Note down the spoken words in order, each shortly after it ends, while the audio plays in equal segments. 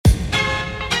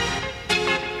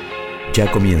Ya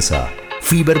comienza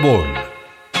Feverball.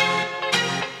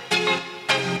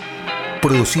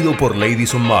 Producido por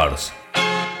Ladies on Mars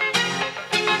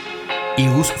y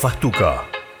Gus Fastuca.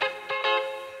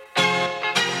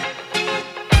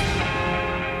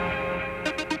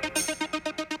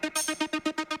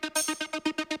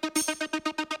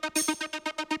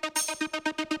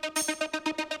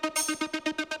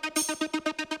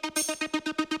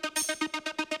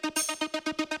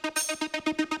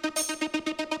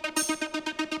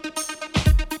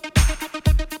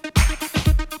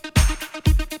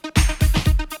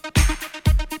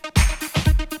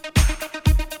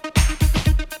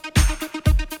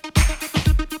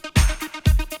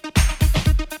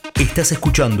 Estás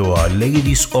escuchando a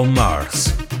Ladies on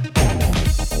Mars.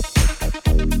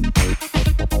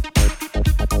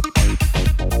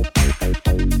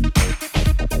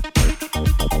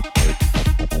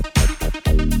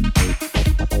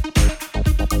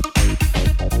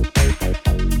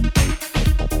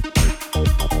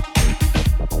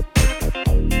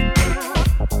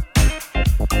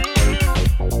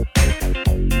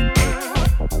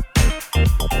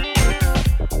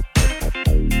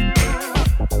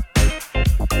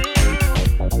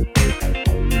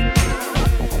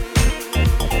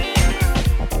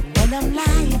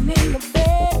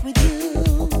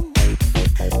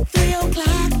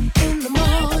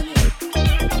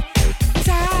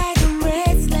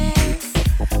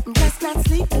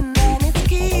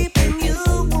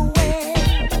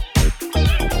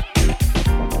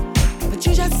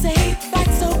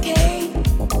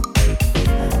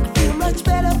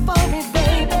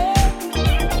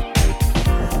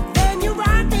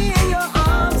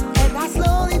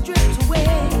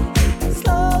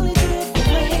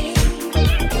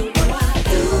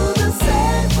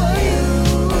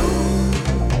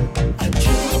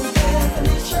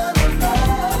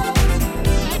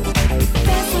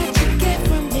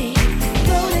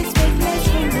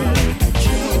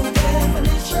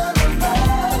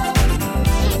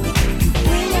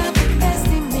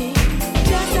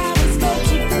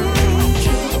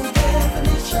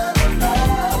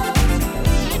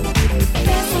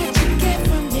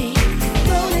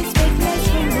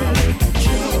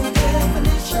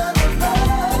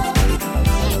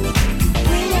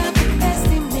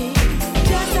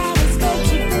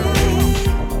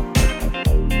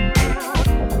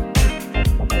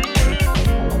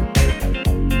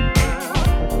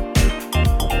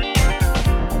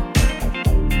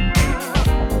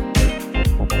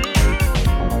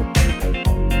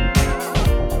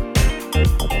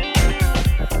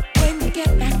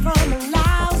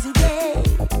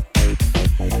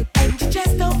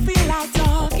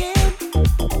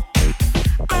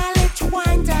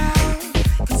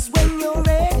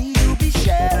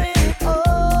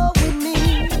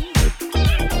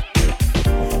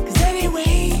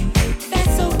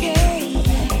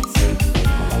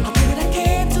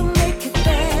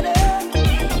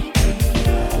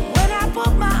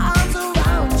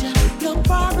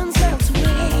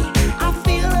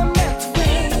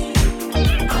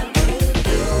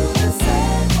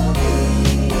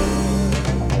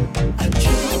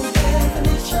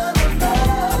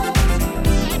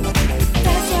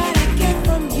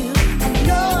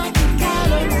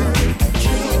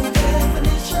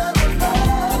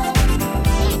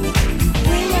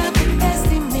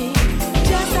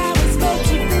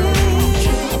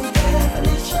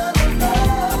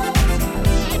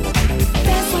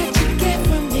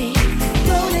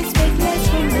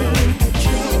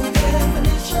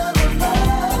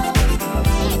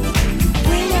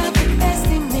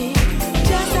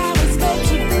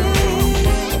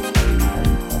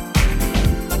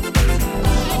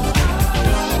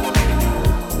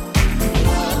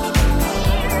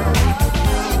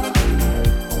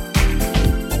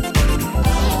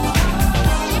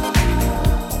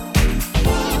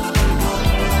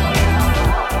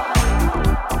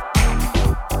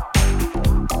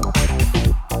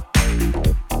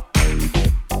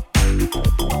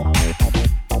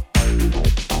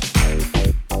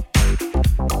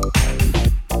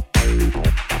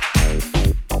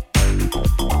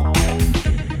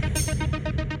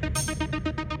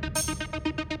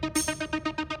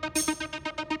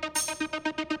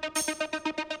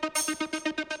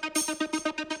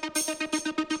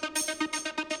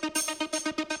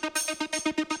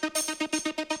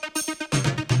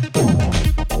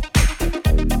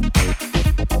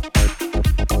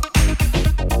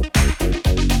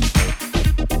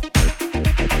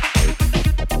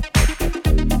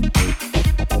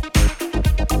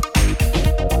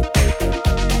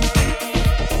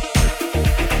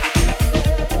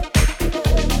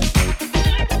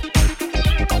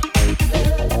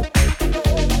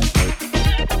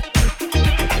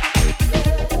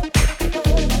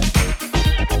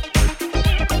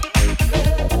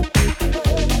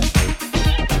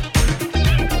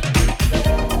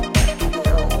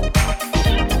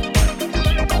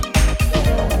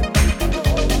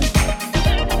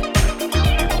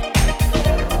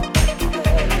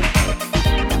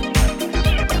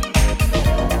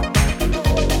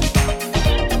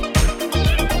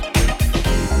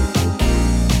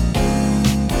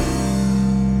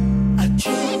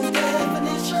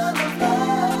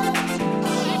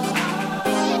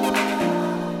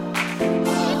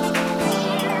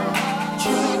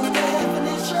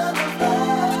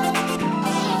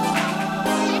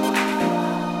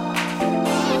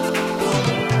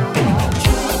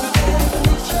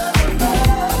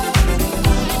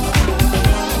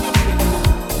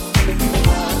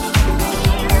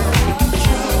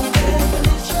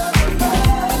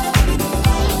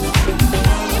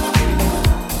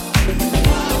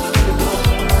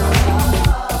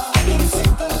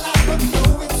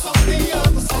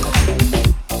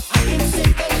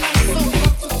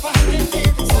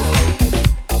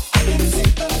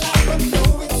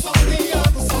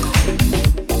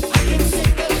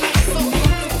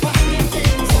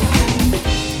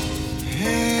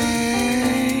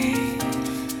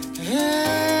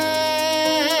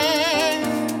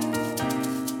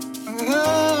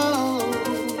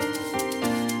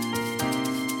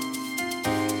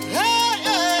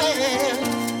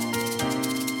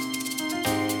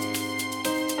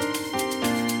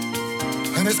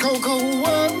 cold,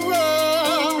 cold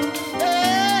world.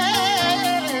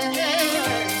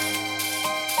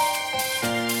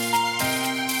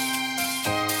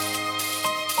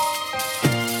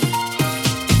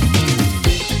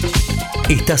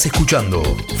 Estás escuchando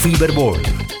Feverball.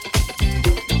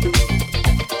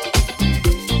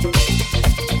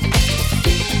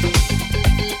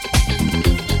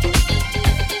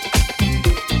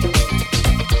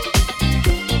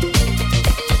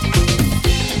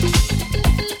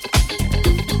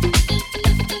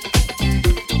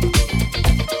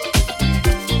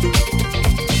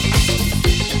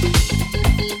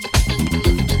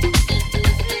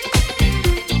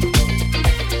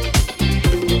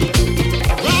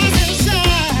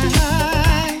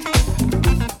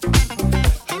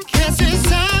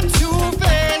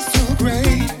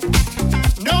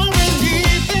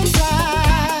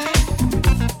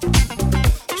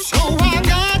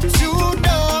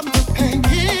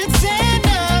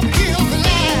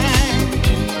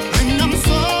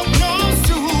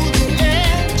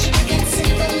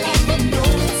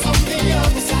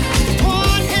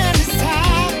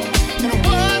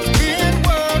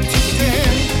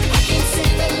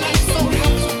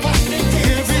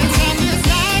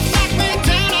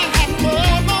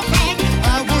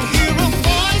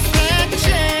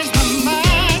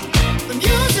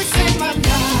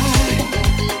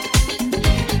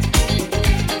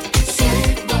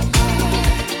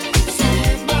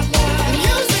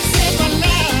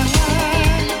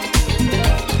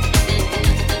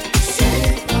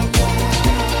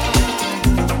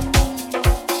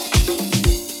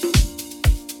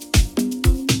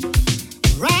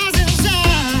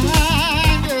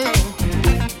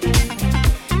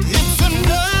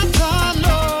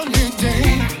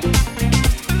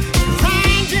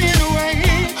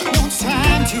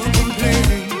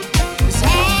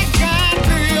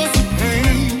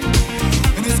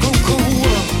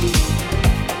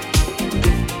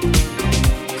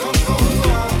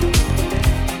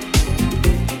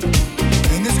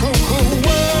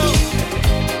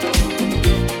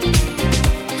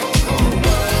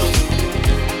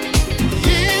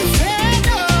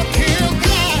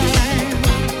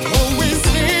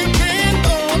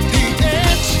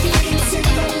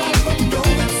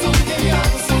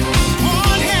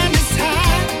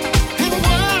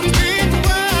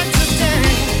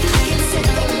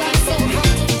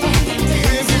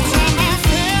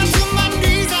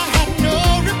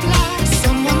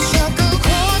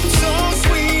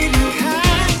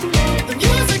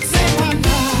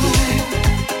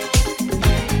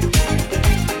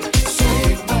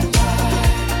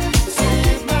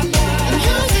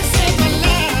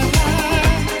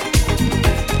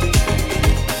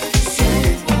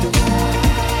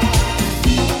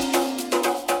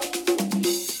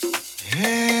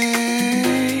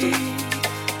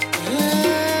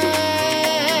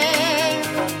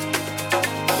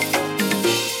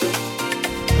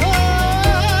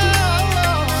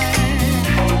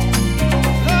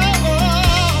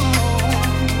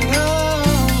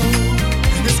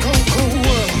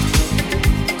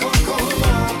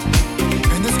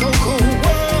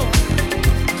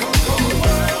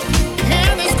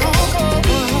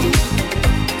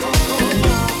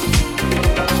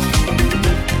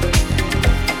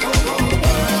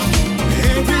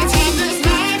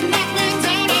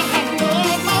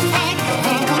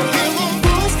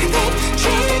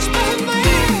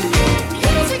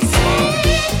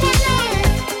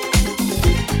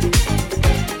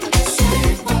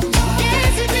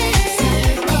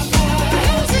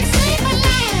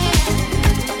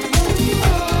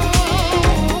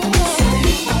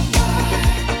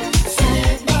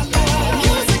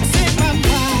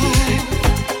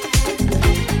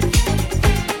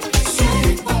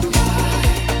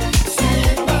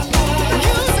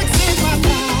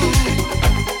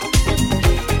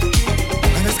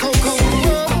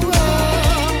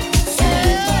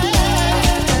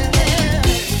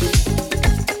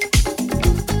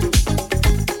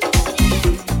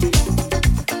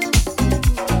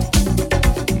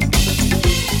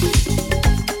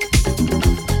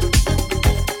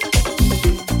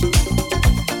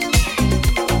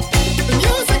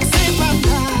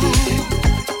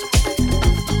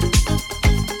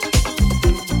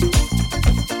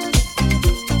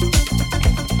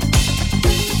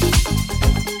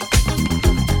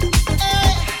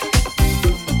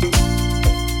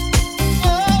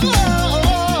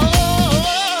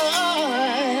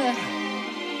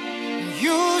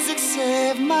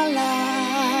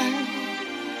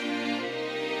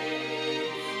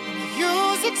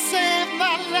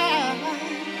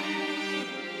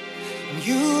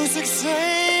 Music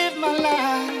saved my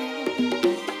life.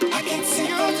 I can see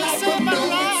your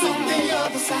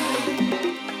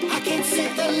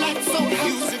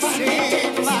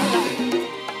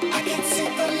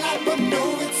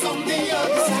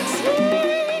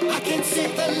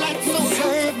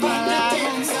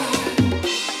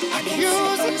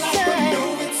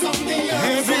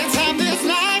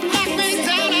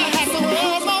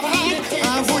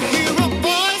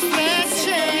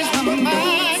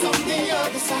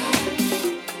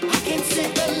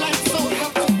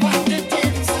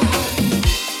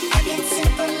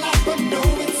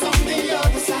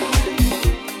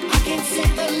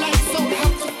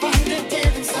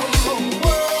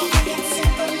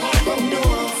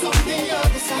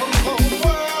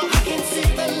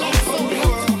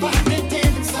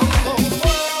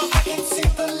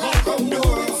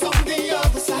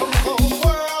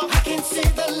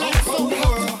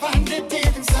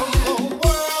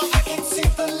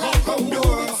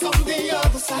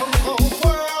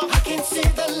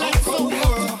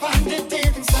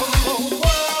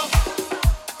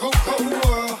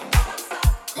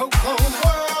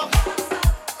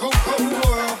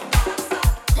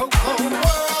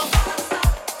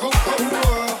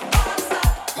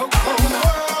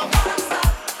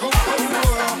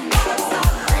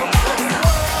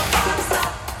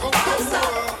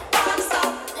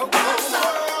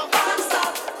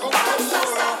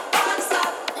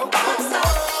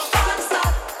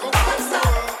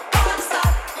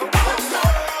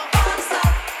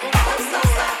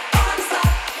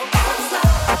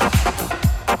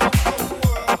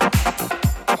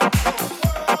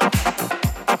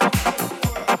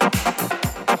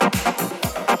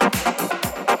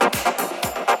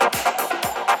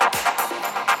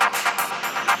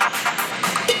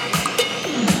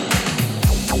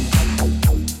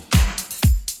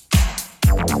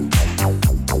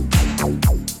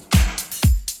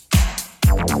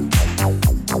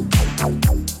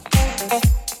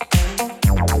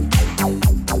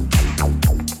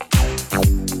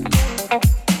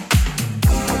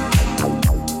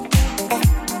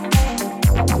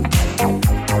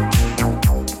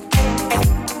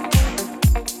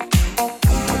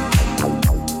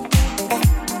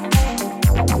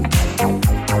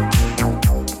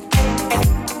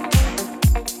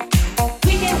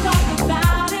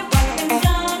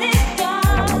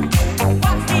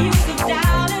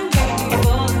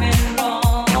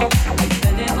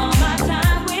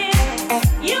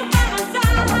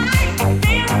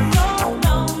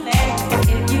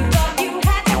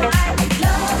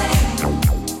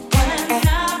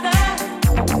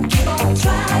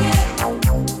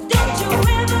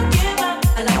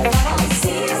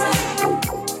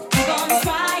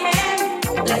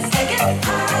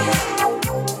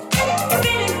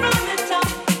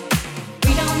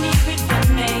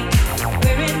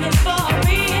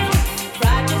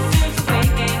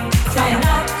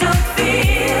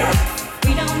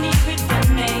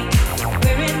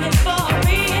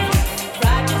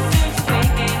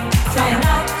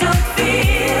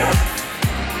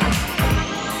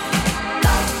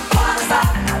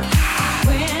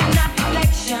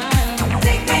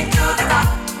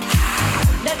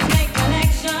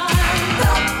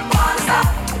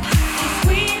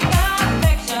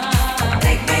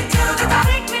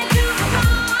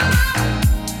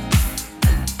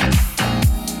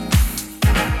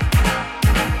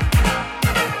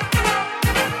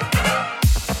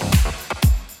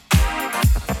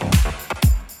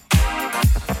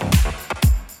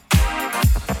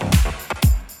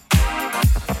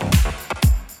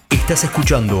Estás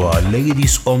escuchando a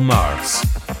Ladies on Mars.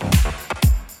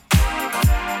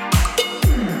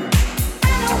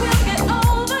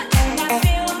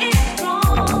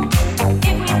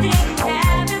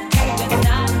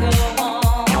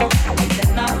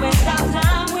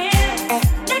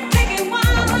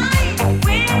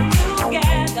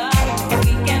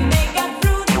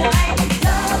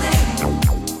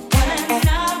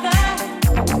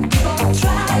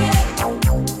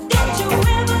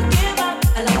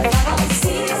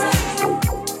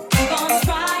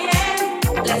 Try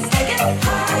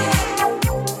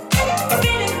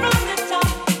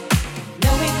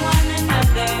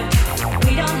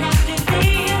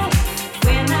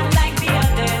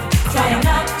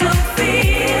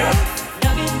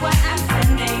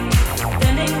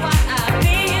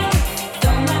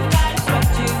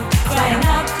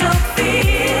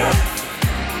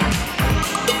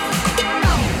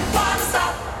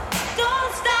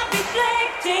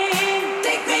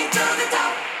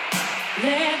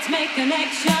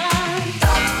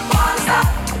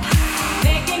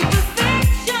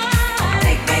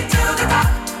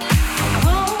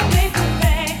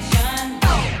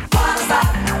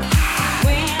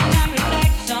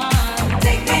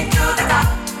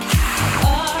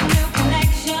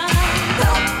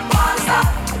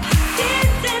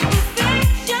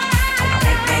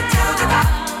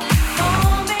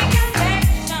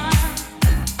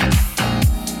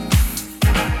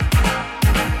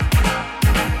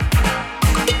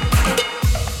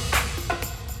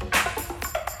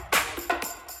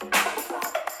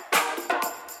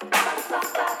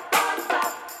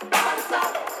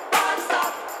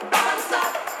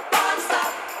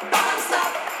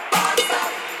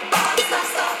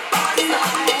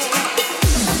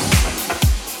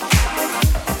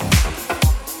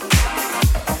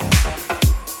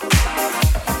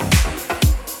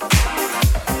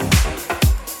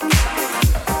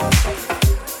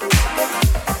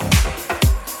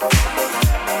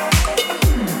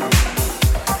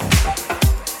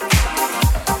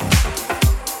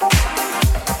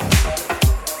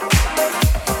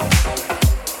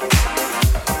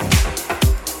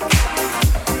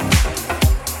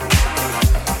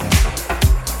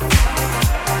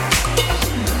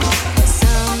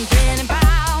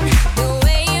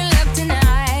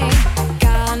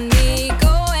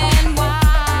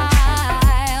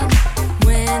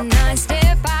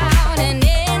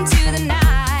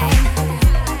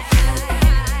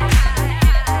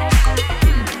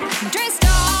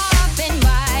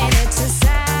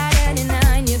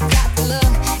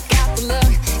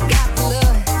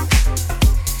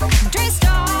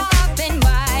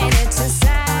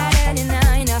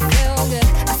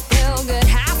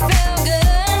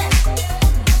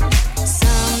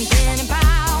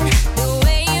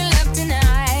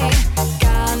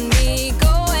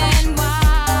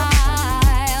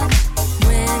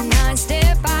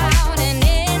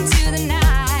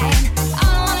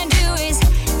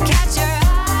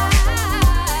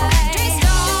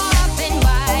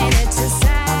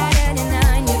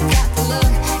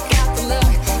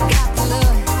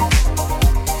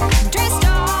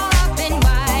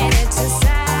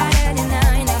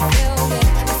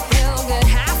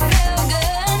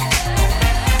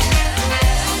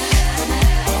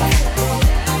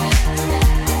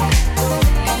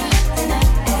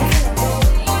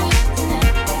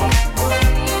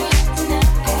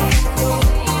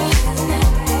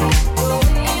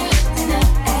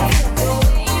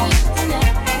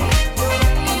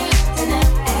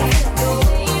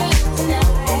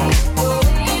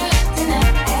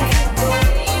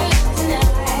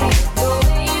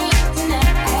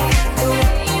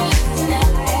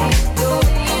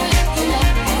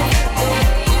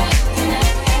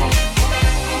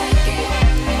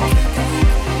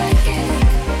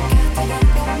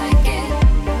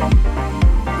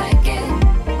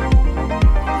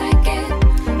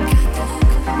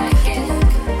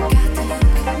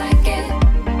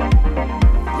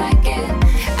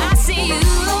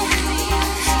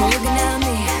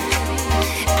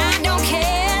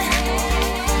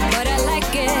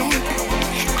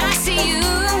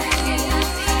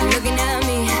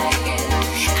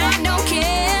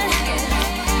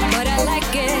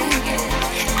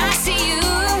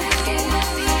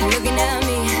Looking at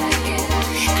me,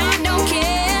 I don't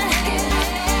care,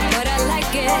 but I like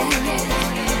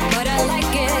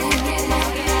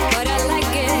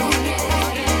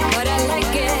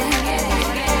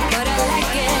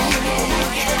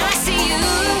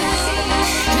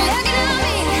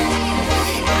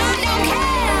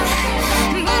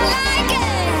it.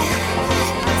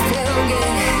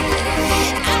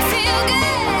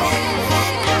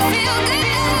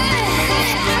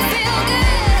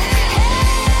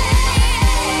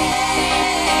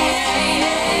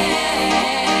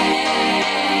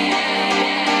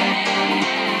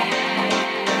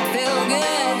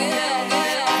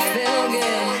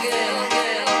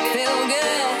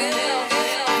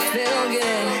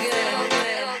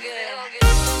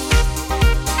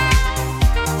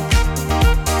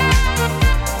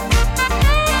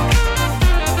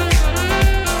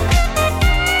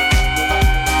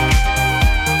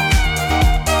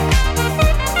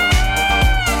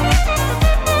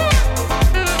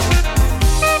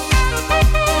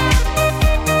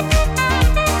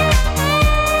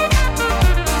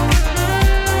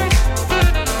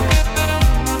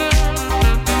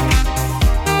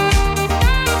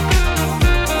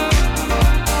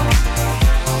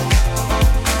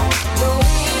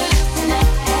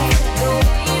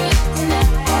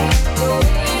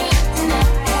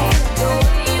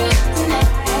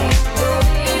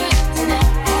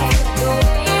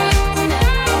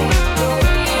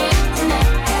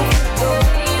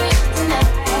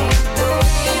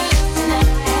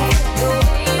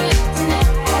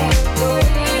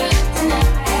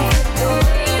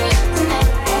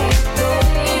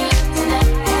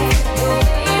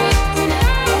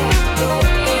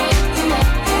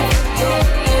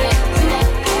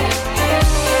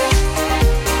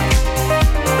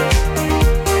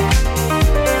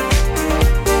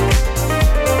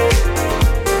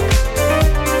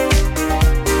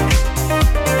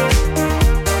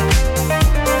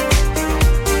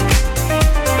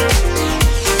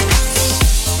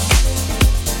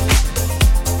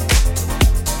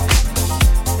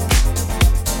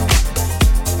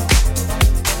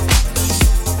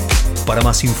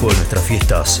 más info de nuestras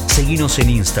fiestas, seguinos en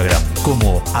Instagram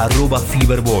como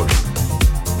 @Feverball.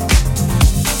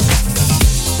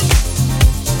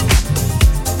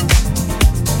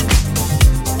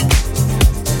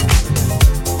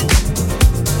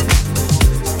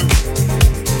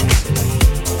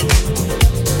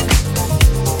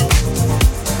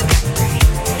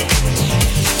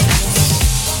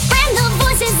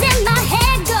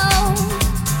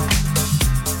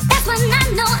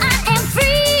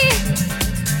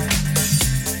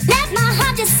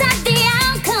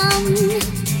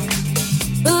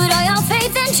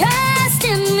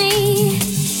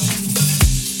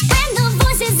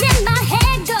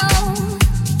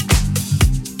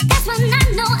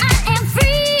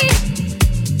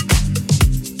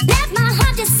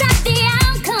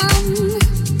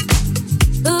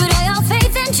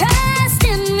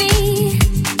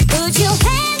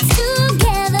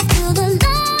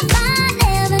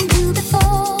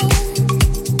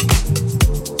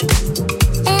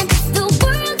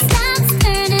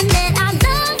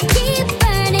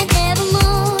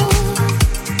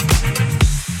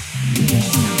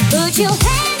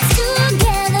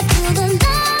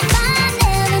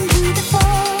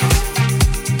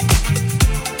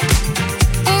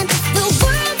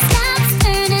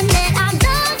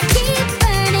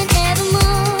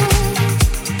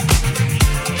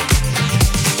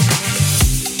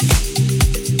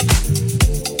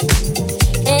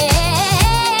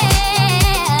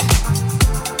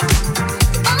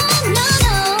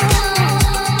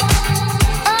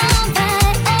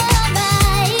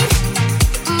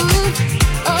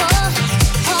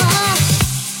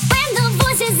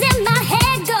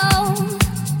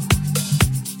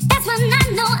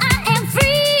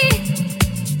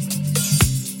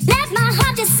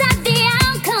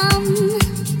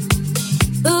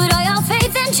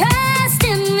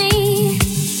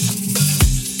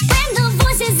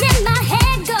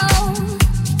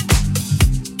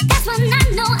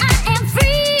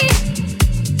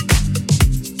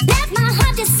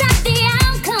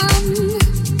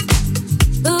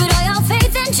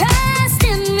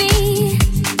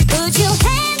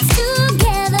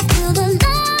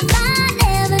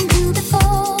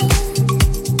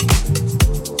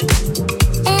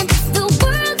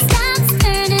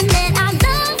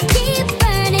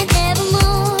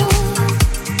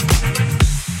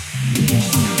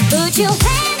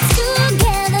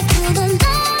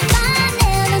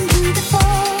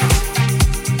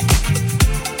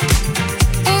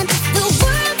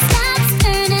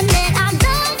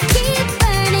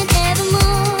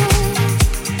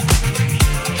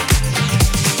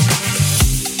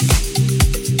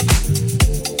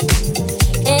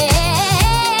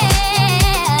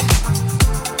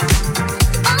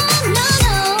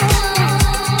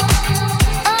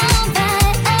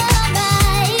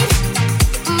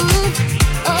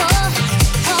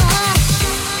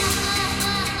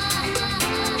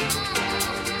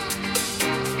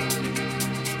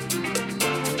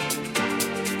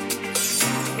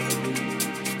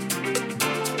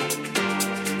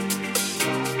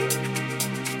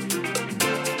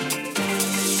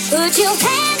 Put your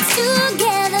hands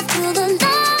together for the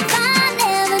love I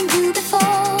never knew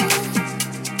before.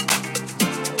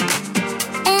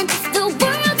 And if the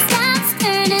world stops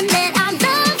turning, let our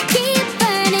love keep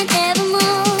burning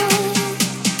evermore.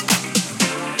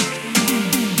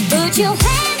 Put your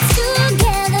hands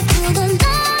together for the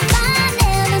love I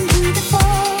never knew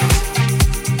before.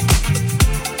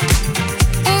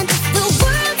 And if the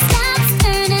world stops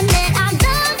turning, let our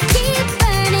love keep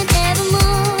burning evermore.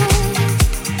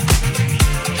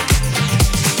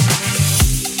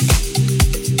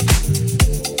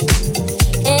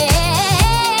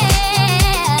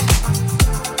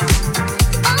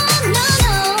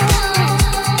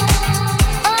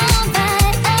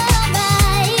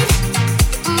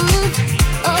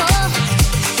 Oh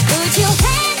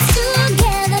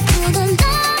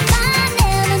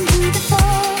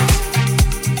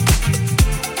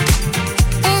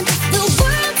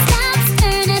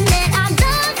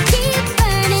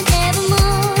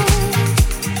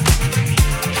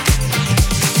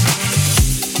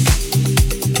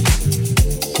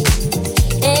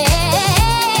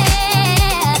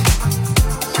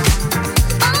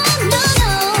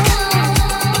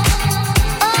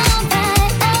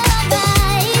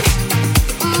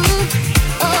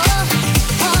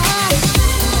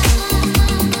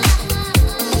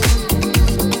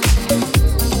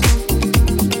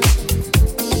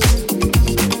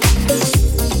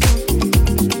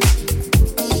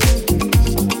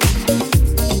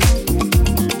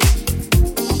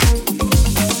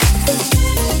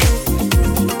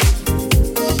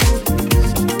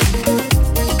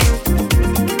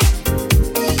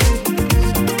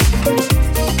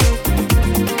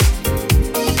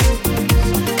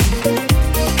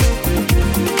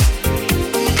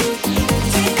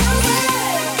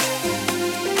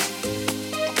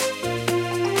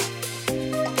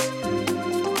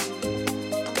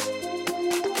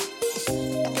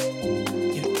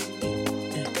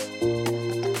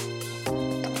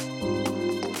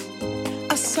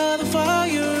saw the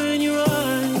fire in your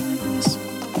eyes.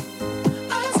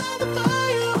 I saw the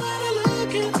fire when I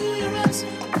look into your eyes.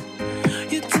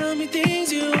 You tell me things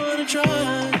you wanna try.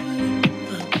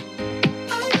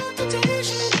 I know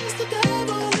temptation is the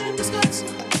devil in disguise.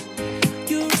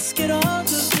 You risk it all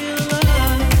to feel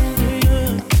alive.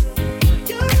 Yeah.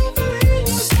 You're offering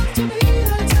yourself to me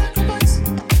like sacrifice.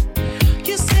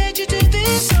 You said you do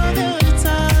this all the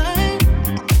time.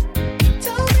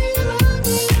 Tell me you love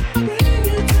me, I'll bring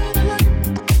you to the light.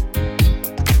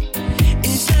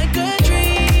 It's like a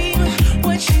dream,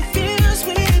 what she feels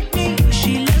with me.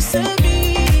 She loves to be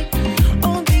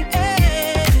on the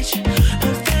edge.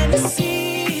 Her fantasy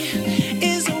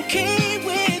is okay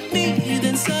with me.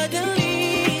 Then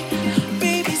suddenly,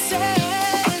 baby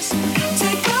says,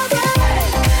 take my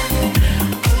breath away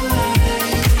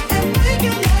and make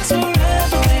it last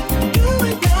forever. You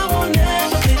and I will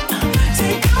never be.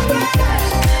 Take my breath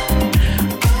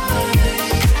away.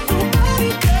 Nobody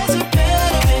does it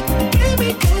better. Bring me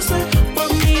closer,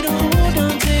 want me to hold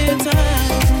on to your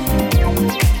time. You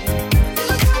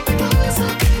got me close, I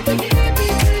can't forget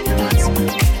between your legs.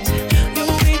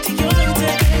 You're way too young to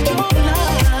end your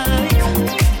life.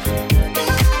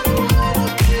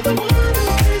 You're the one who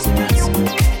pays the price.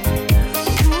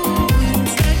 Ooh,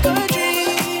 it's like a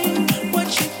dream, what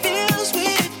she feels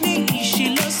with me. She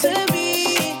loves to be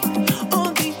on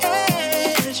the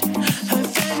edge. Her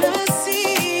fantasy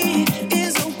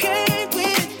is okay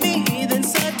with me. Then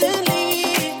suddenly,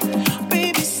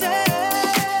 baby says,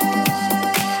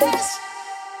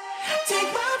 take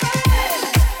my breath.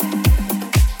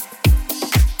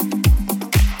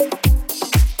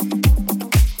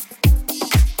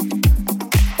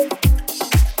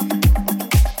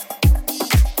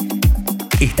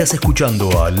 Estás escuchando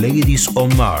a Ladies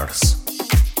on Mars.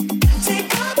 Take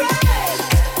my breath.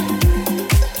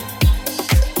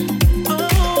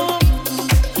 Oh,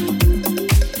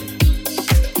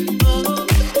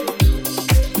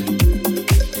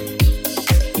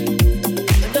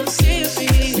 and I'll see you be.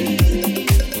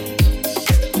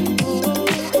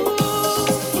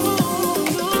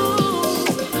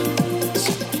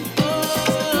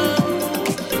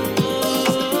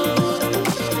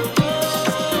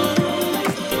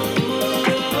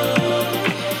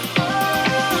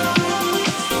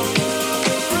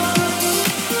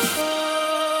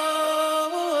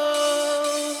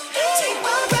 Take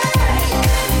my breath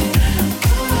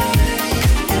away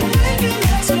and make it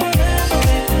last forever.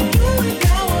 You and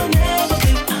I will never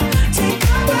be. Take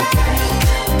my breath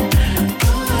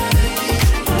away.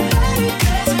 Nobody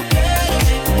does it better.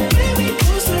 Bring me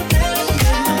closer, never.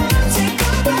 Take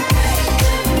my breath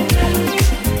away.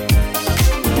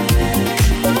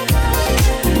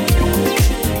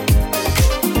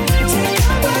 Take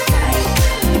my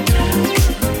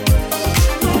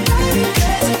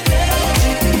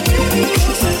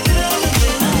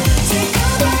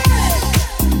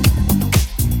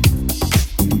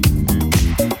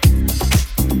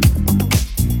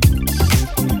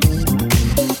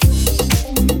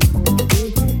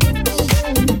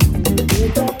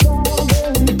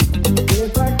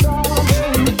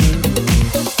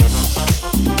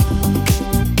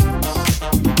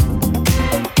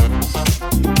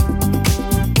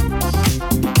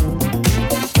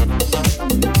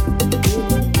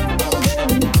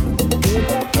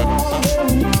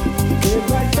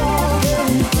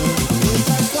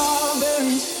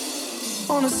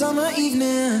on a summer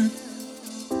evening,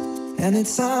 and it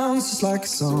sounds just like a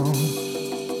song.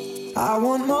 I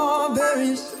want more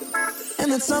berries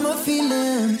and that summer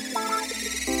feeling.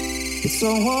 It's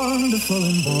so wonderful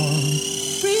and warm.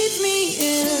 Breathe me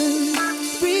in,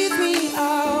 breathe me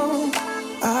out.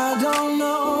 I don't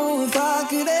know if I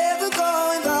could ever go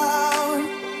without.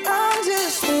 I'm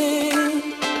just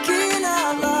thinking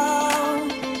out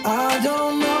loud. I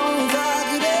don't know if I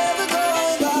could ever go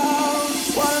without.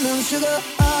 Watermelon sugar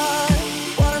high,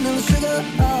 watermelon sugar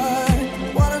high,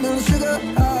 watermelon sugar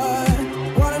high,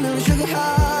 watermelon sugar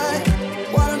high,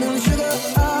 watermelon sugar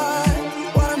high,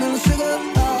 watermelon sugar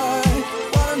high,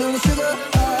 watermelon sugar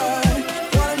high,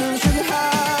 watermelon sugar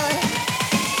high.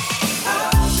 I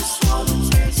just wanna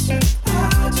taste it. I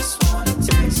just wanna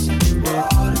taste it.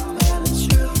 Watermelon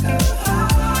sugar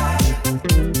high.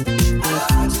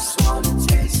 I just wanna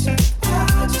taste it.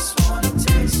 I just wanna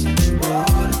taste it.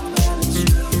 Watermelon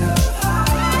sugar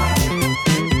high.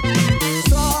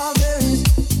 Strawberries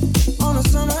on a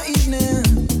summer evening.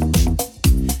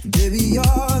 Baby,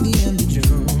 you're the end of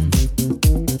June.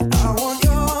 I want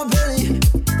your belly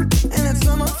and that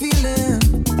summer feeling.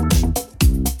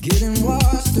 Getting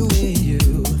washed away in you.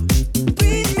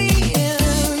 Breathe me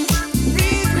in,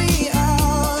 breathe me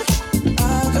out.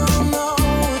 I don't know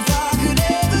if I could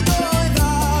ever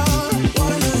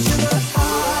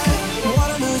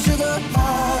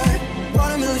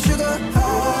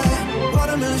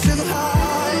Watermelon sugar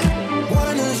high.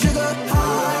 Watermelon sugar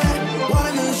high.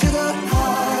 Watermelon sugar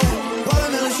high.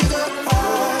 Watermelon sugar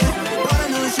high.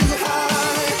 Watermelon sugar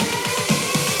high.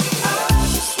 I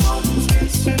just wanna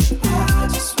taste it. I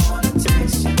just wanna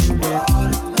taste it.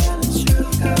 Watermelon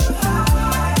sugar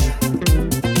high.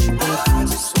 I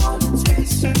just wanna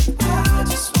taste it. I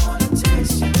just wanna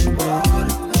taste it.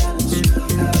 Watermelon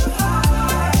sugar high.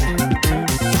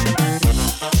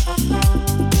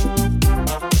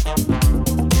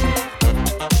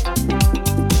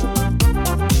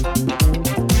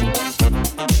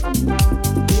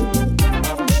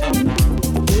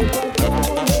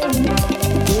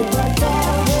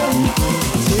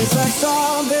 Tastes like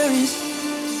strawberries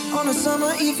on a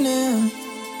summer evening,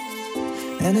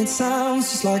 and it sounds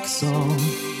just like a song.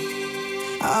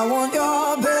 I want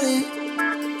your belly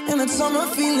and that summer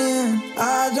feeling.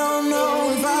 I don't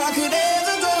know if I could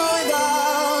ever go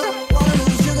without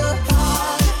watermelon sugar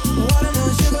high.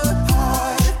 Watermelon sugar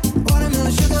high.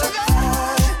 Watermelon sugar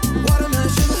high. Watermelon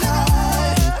sugar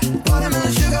high.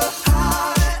 Watermelon sugar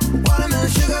high. Watermelon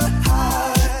sugar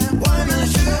high. Watermelon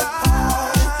sugar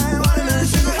high. Watermelon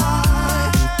sugar high.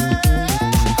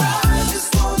 I just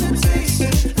wanna taste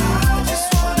it. I just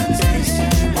wanna taste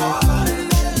it.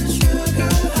 Watermelon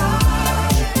sugar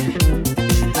high.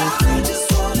 I just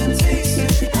wanna taste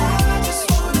it. I just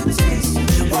wanna taste it.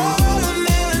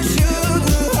 Watermelon sugar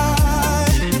high.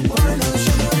 Watermelon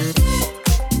sugar.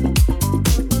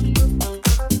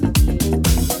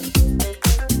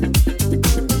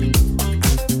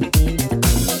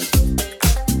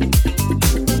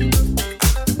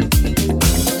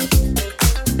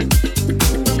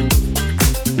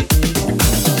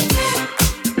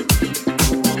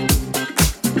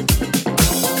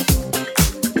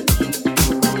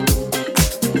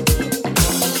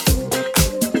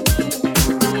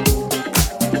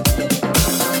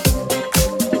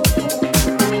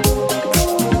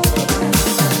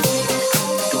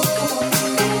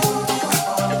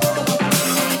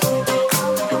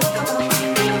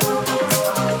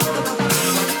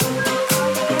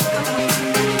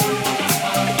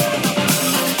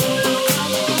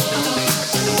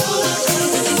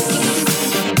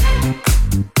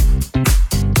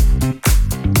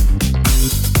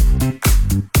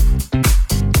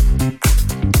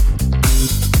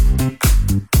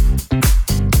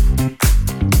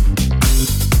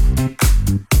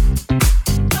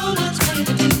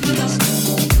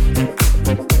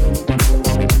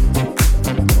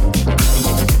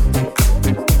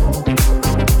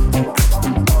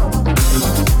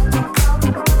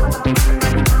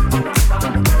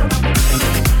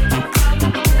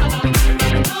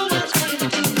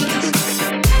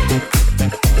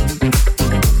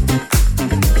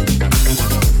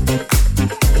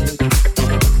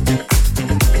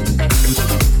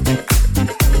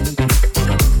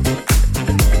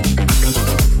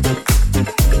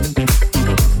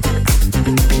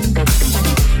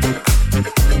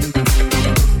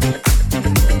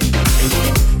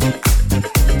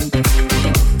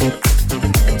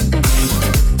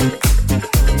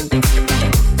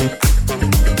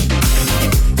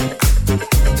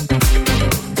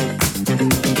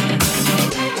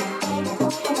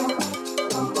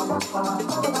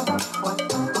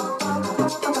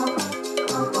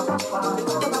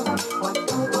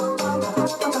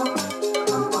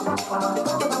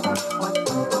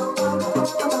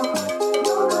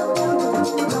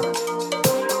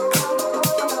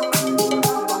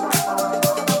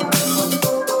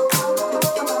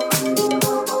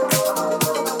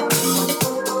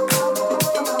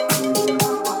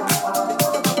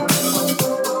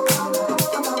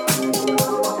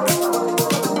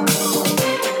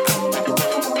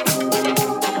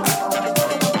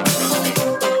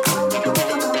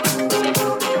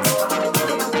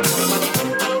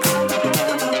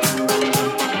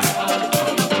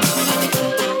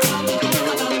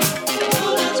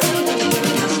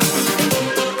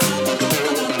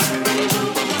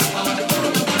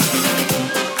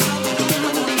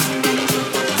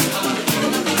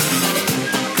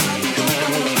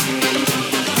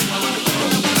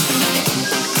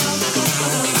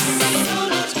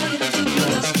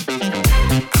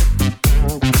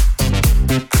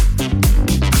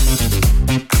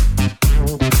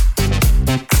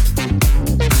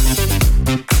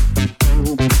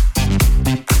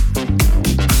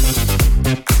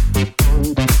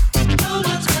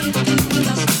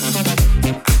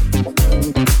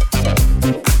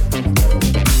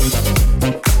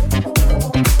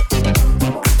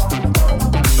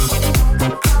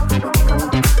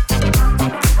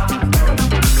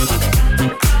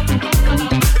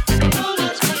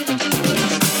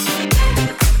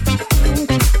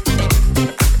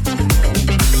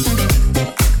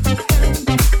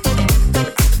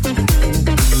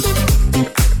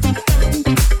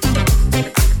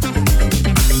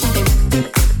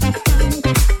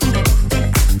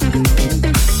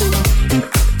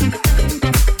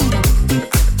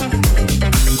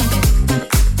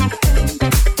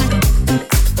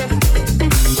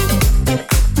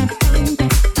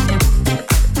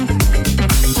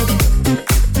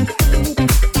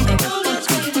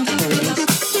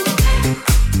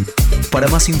 Para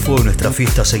más info de nuestra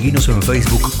fiesta, seguinos en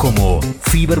Facebook como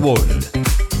Fiberball.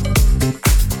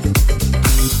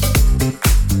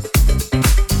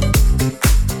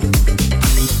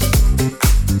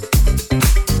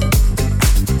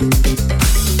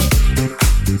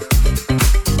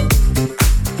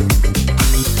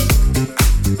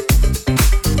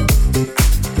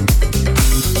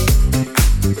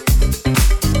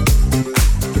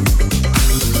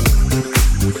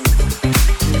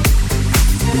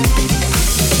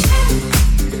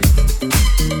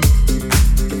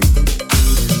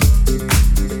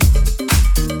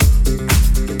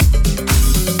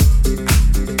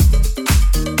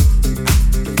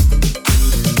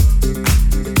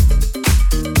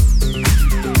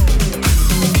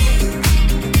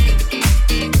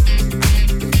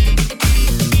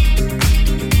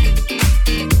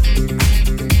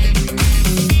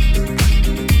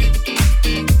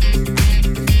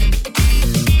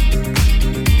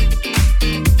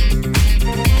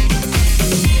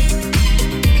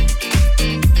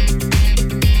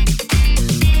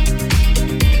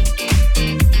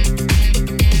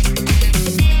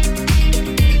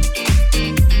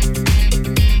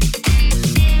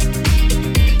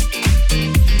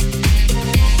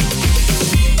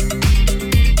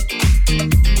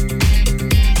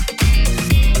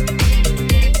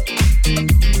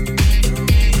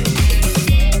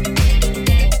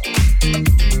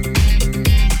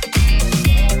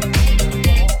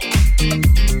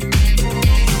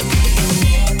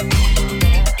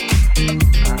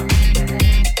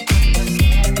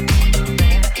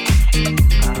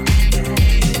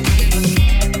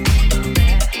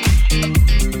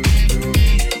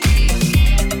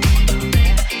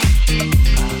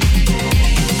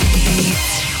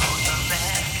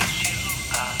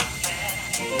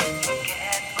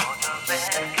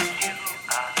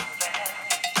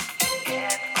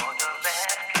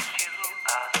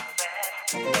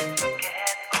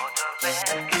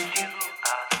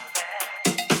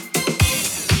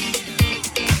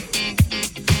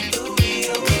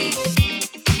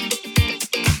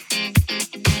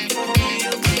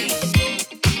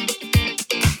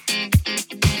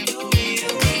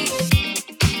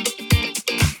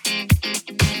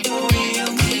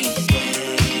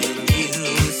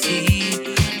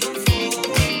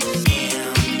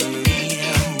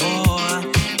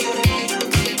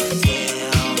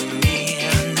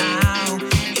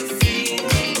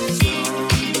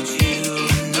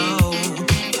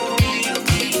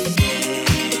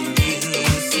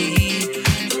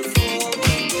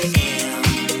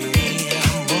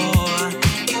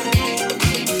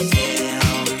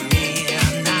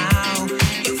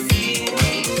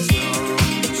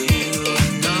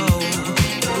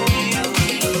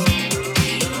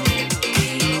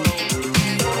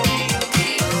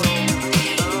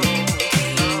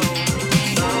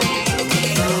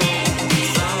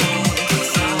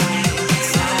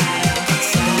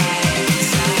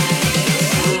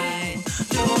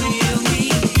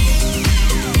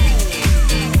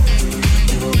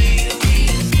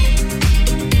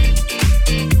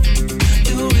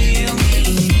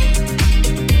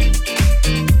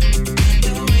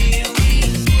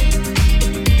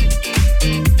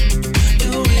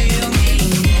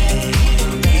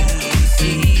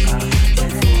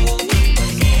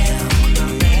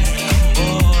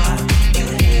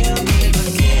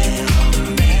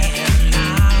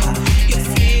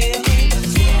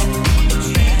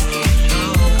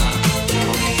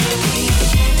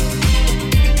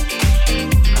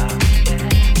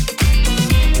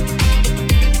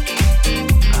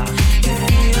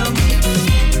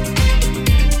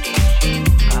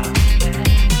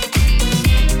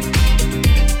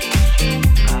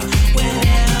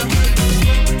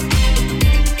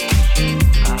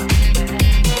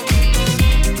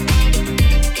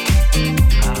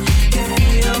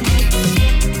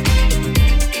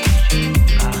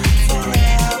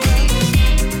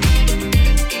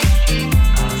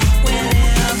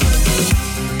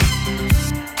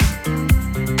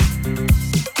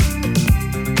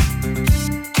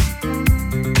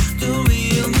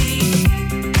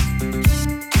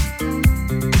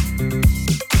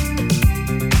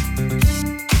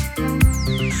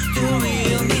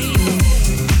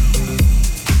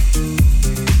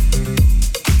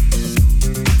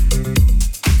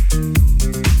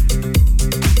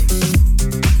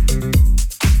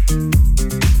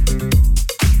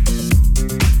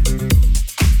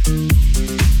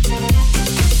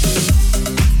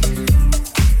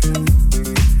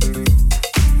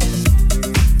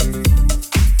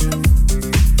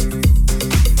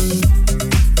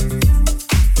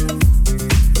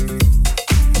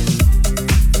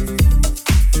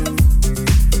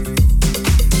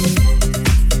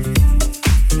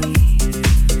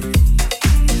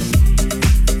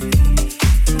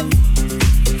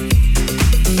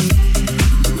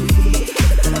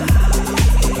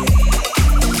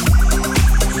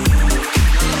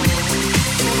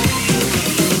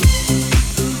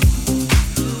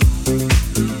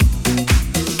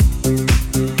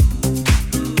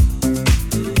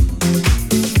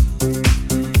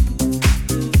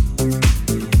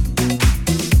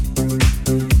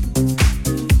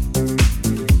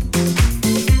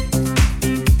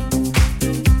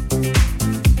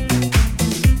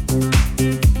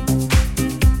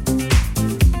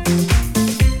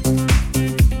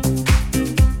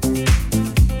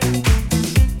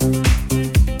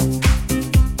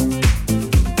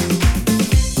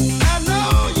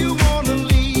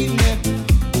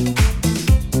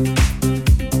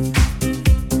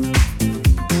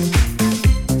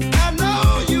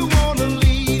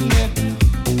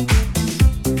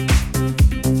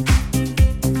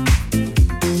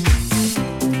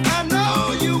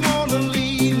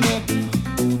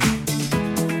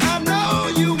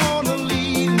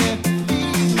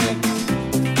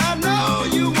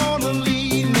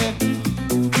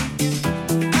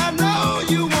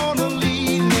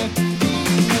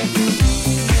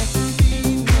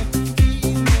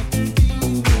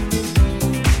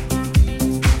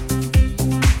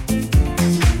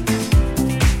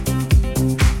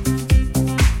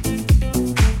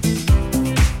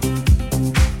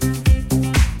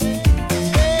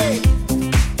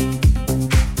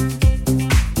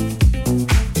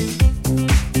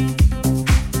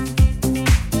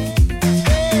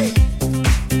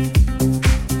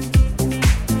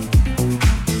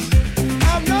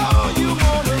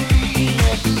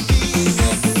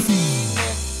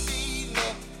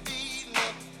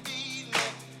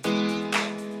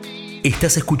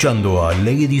 Estás escuchando a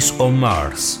Ladies on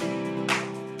Mars.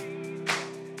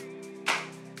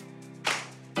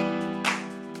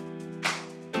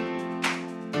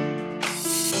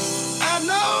 I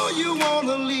know you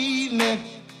wanna leave me,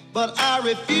 but I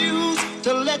refuse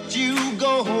to let you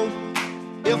go.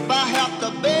 If I have to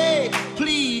beg,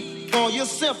 plead for your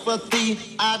sympathy,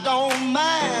 I don't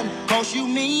mind, 'cause you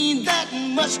mean that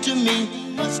much to me,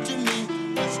 much to me,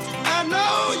 much to me. I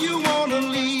know you wanna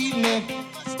leave me,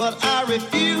 but I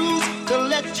refuse to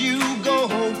let you go.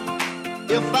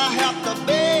 If I have to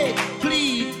beg,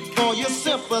 plead for your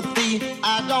sympathy,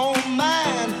 I don't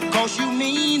mind, 'cause you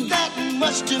mean that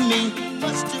much to me,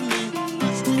 much to me,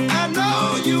 much to me. I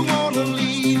know you wanna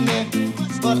leave me,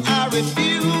 but I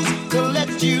refuse to let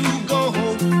you go.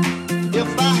 If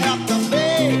I have to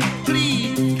beg,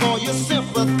 plead for your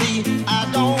sympathy, I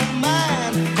don't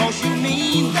mind, 'cause you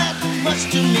mean that much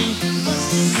to me, much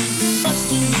to me, much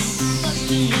to me, much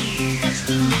to me, much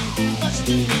to me, much to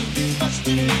me, much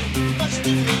to me, much to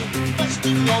me, much to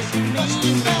me, 'cause you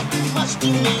mean that much to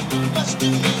me, much to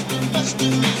me, much to me, much to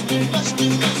me, much to me, much to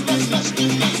me, much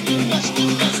to me, much to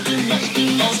me,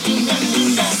 much to me,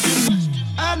 much to me.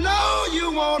 I know you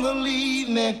wanna leave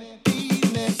me.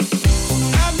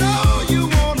 I know you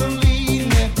wanna leave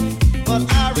me, but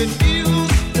I refuse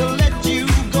to let you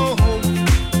go.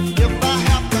 If I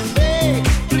have to beg,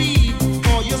 plead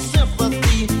for your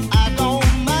sympathy, I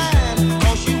don't mind,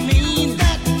 'cause you mean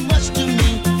that much to me,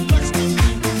 much to me,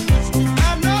 much to me.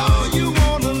 I know you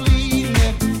wanna leave me,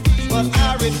 but I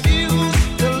refuse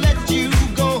to let you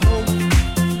go.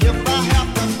 If I have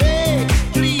to beg,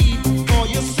 plead for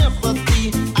your sympathy,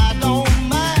 I don't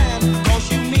mind, 'cause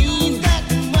you mean that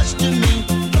much to me,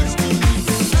 much to me.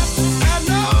 I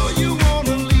know you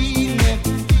wanna leave me.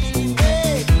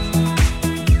 Hey,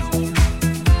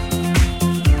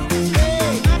 hey,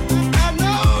 I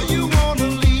know you wanna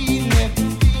leave me.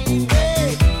 Hey,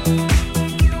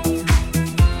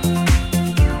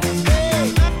 hey,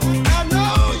 I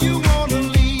know you wanna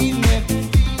leave me.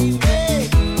 Hey,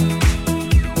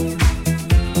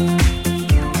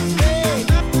 hey,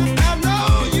 I know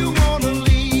you wanna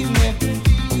leave me.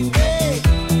 Hey,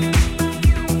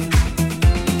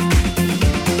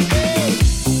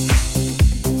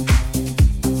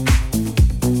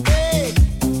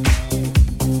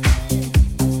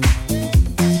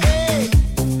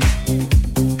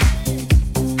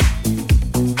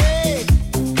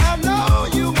 I know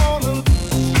you wanna.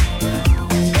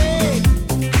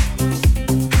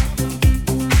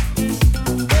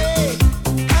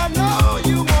 I know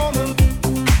you wanna.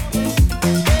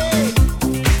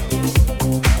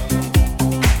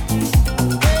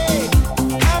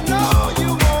 I know you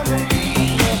wanna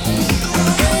leave me.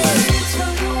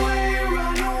 Turn away,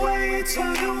 run away,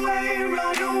 turn away,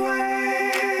 run away.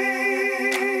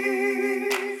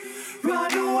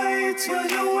 Run away,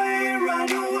 turn away,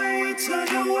 run away,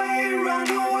 turn away, run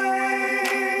away.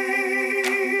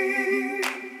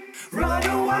 Run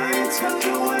away, turn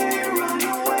away, run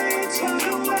away, turn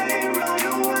away, run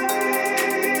away.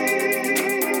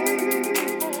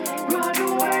 Run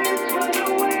away, turn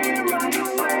away, run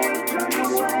away, turn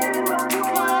away, run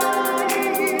away.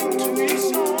 To be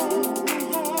so.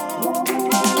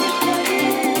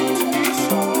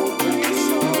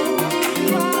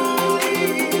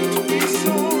 To be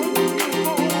so.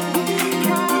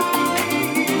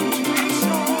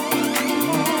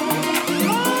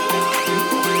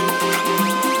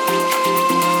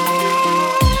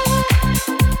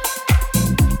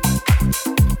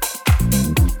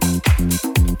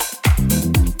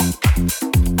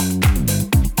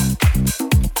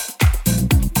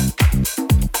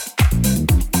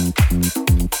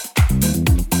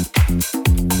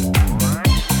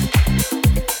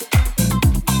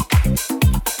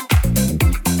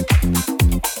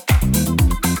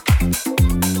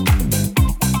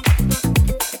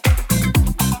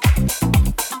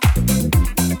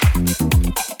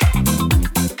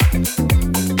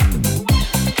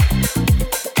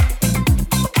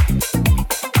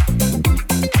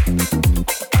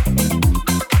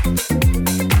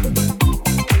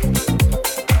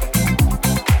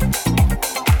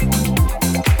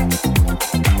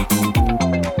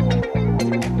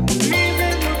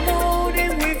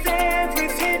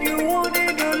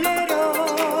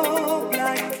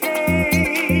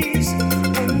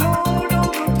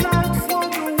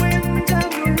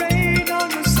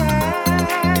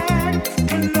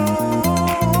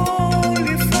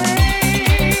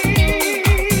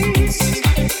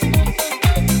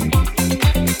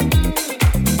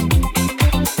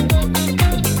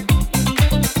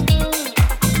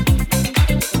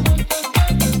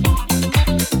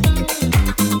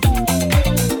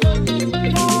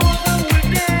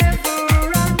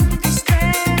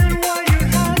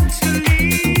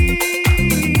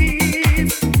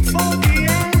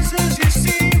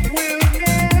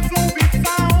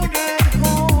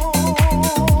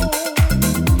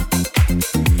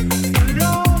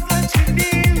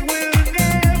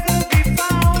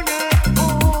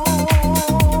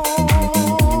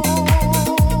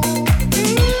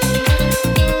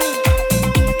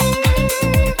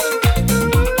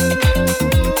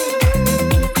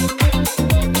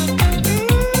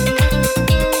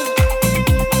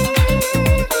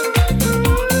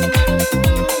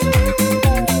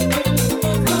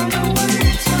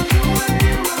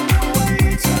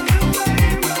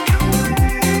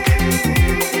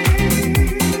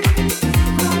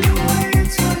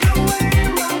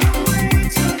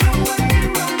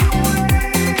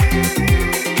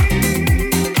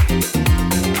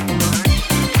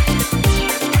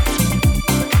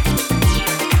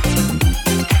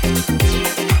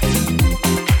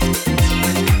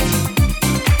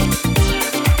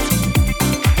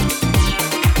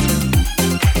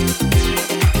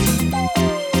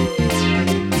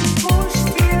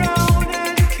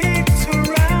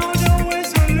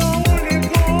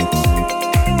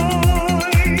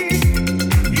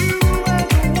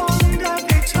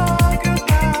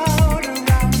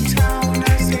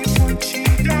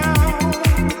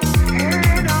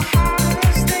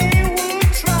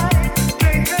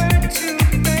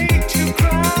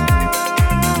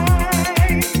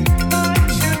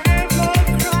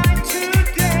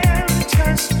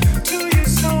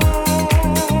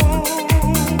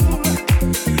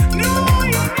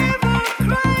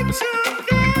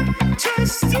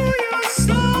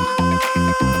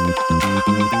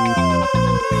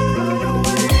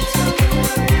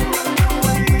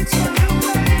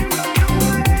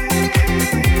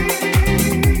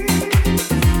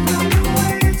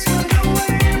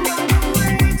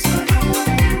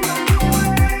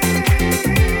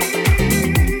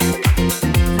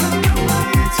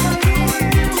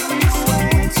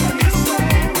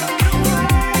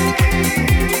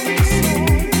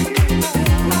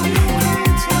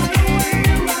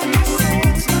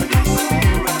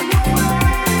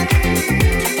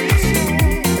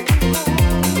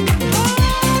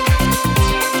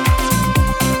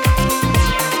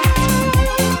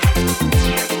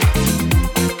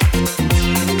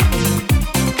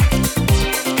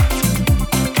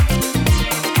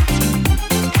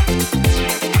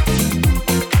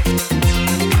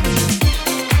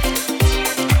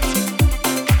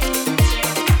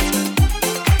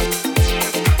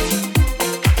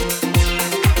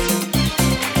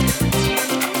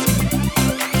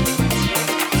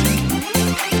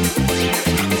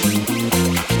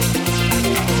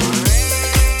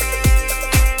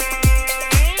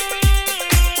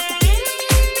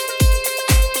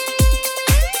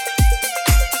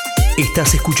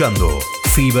 Estás escuchando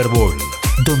Feverball,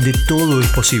 donde todo es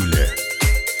posible.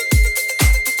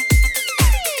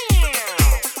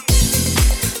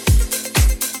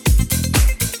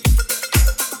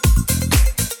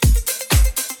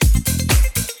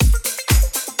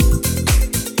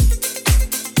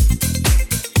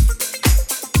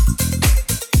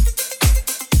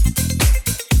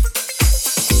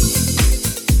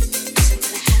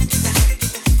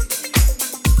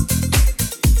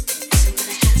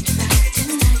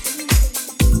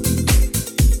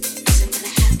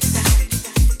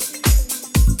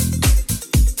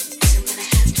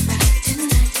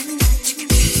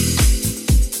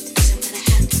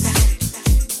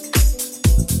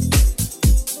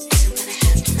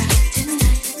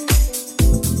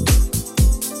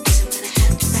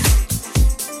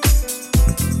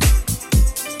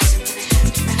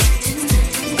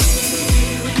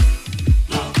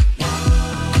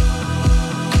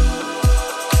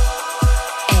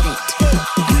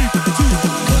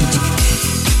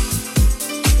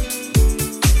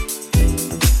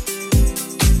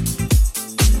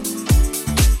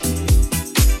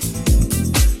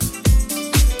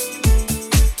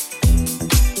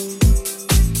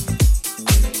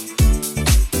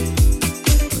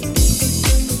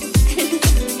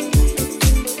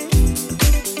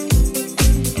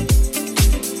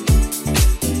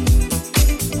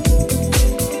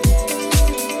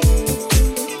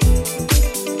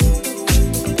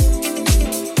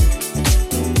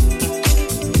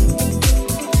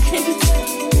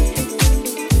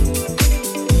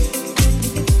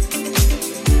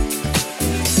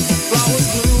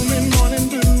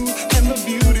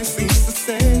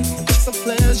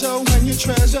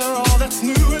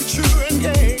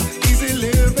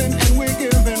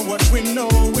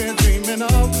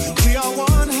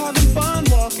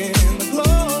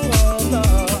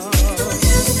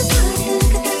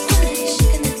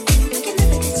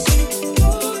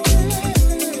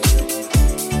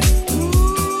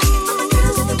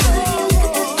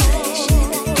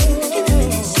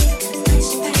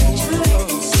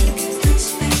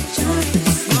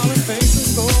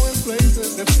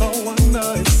 It's so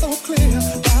wonder, it's so clear.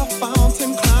 I find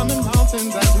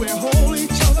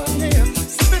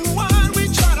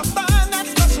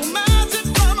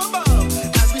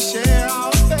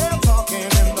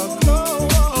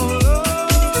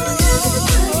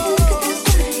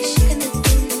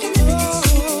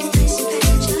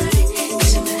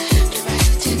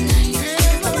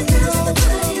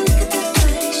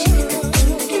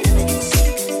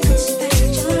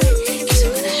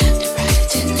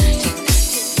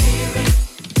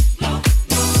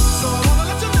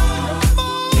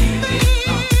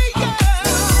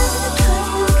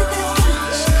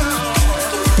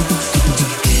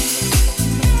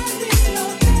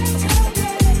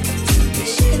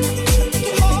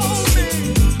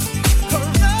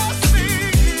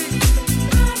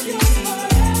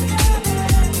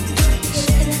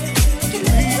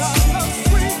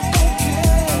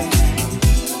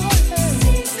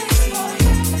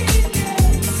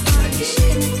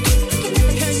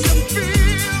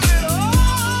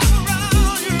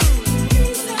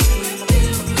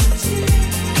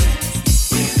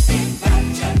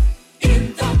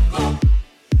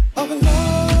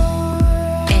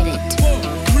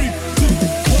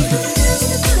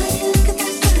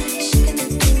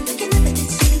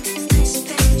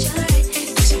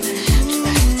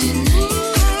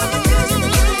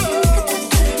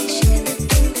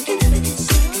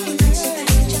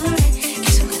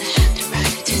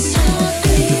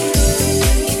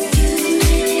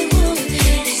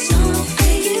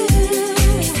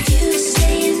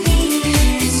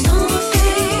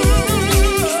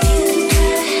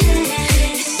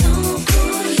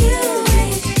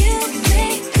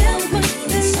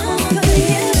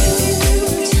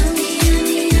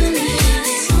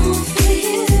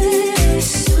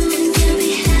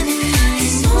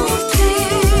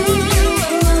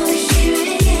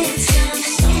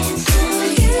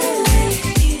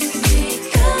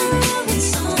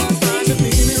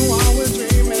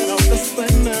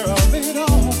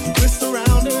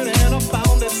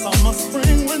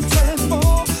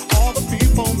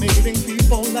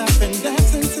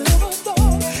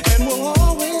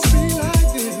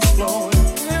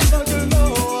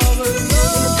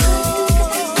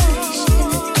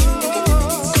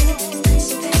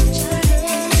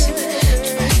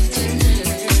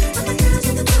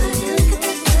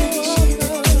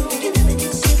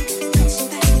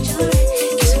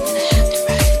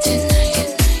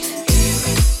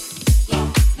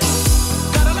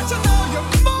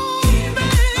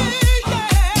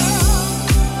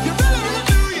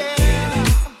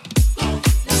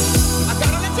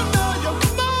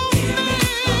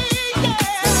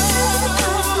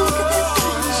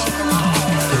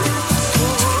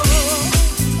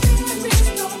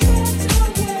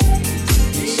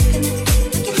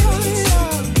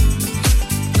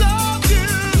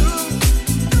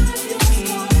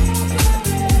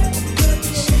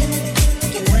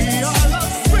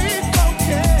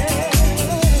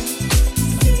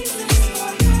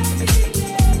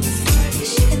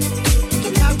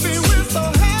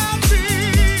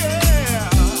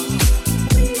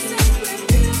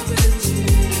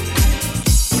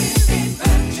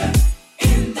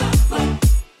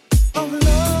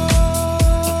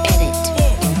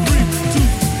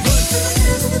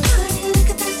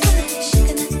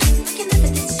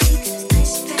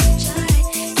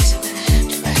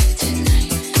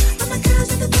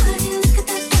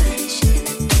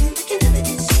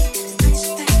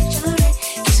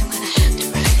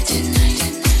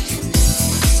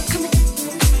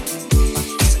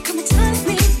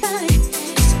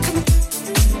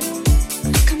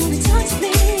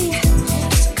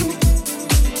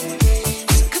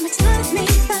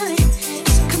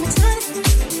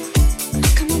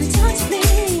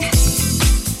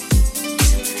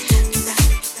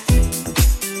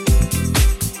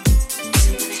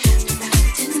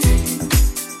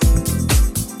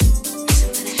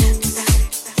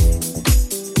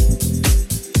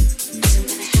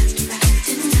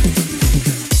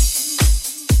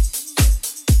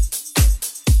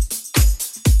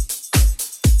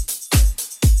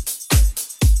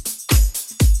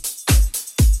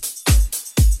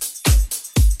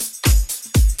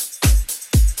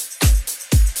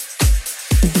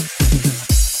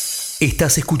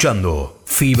Estás escuchando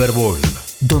Fiberball,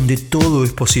 donde todo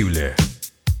es posible.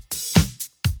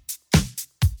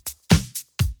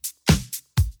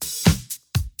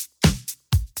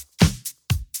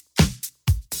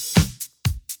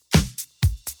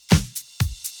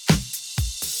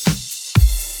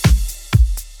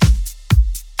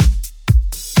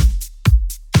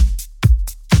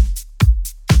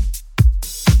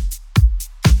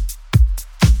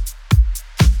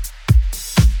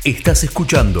 Estás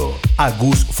escuchando a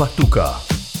Gus Fastuca.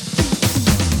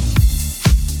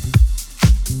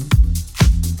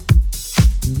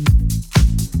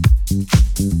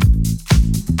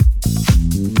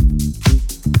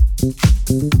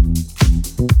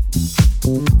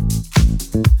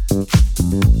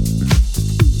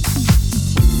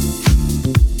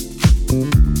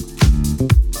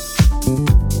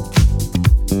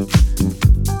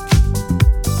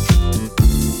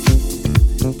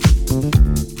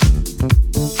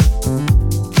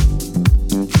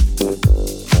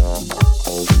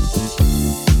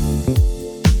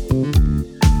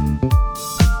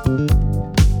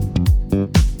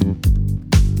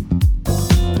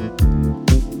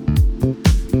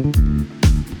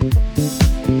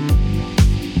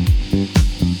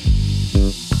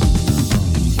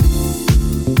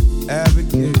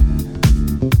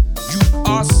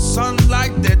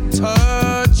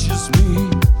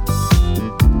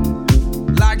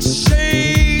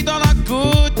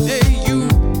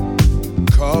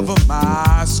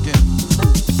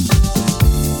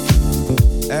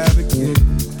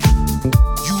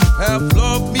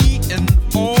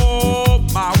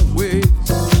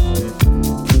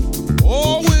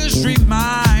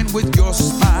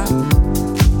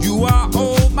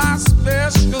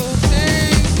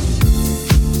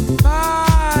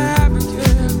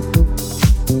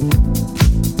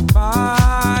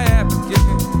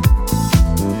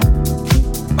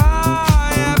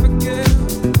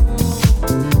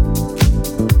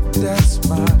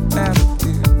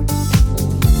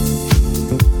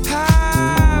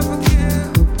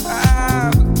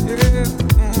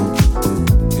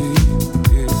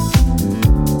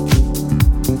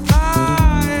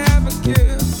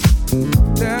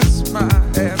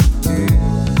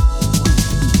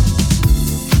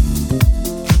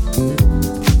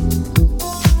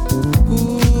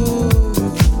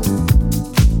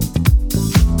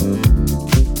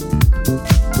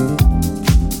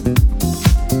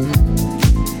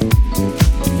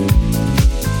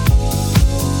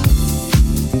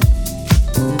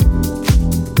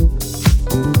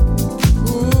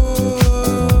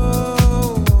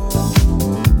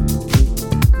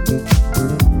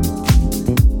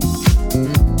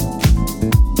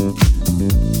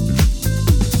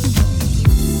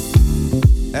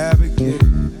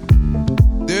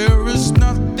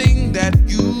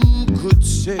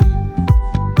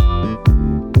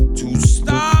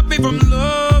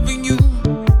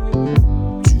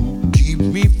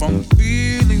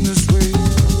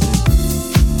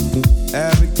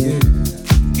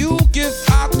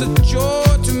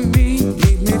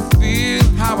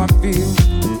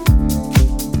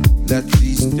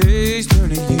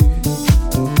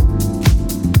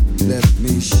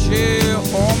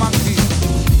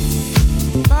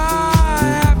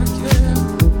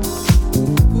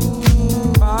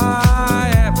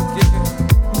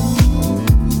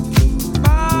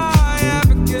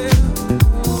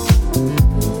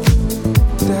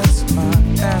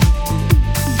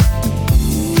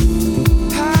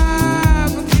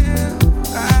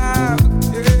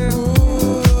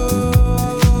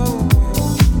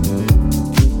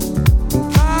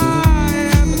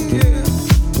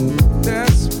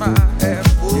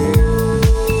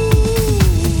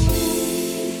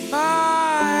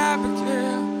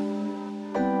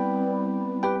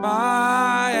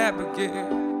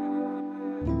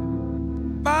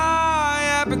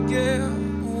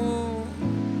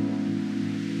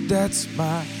 That's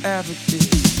my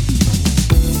Abigail.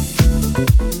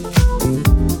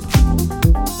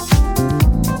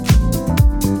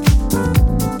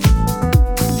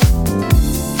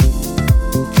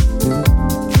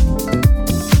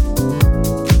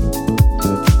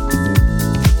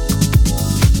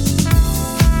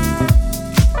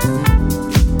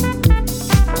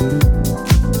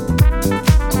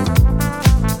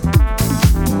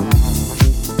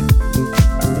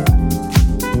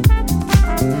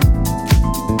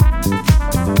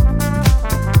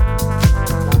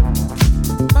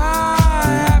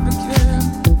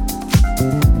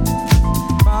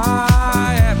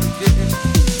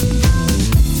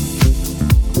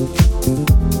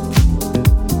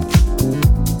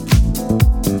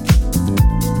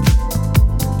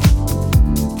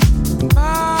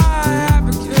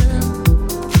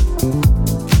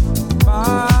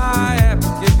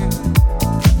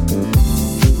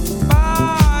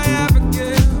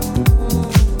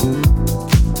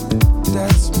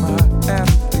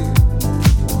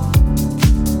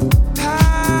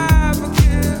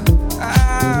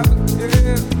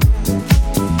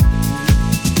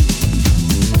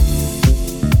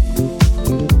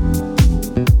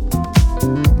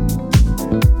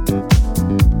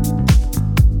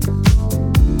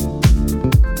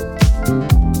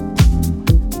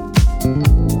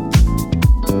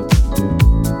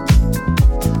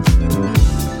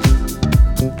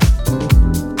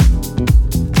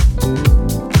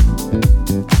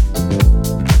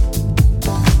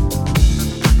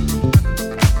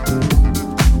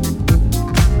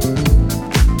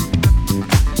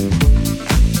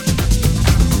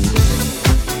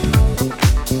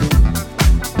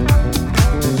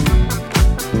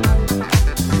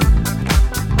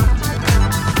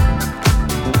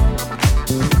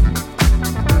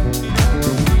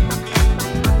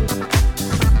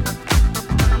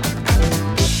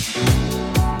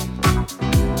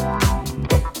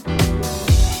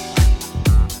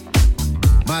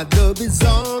 My love is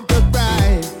on the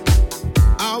rise.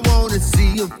 I wanna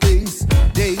see your face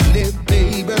daily,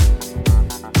 baby.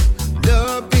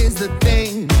 Love is the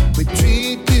thing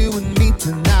between you and me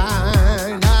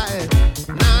tonight.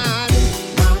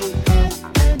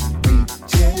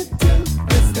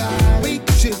 We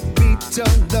should be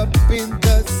turned up in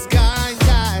the sky.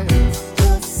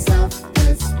 Yourself,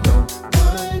 there's no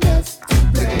one else to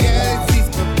blame. Yes, he's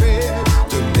prepared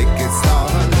to make it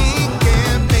start. He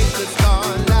can make a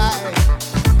starlight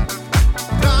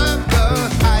from the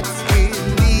heights we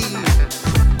need.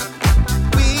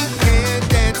 We can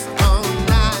dance all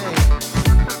night,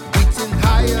 reaching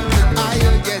higher and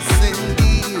higher. Yes,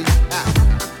 indeed.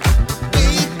 We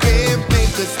can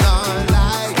make a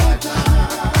starlight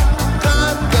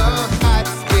from the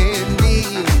heights we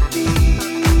need.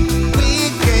 We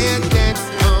can dance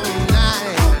all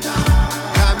night,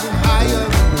 climbing higher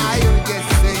and higher. Yes,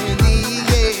 indeed.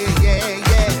 Yeah, yeah,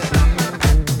 yeah.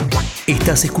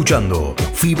 Estás escuchando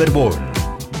Fiberball.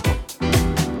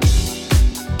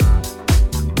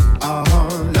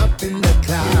 All up in the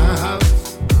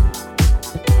clouds.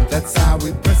 That's how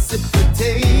we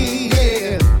precipitate.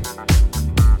 Yeah.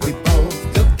 We both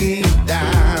looking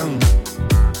down.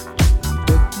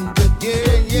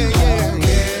 Yeah, yeah, yeah,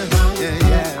 yeah, yeah,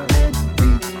 yeah.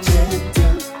 Reaching to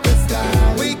the sky.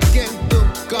 We can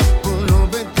look up and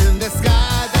open in the sky.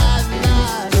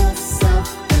 Yourself,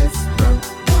 there's no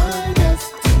one else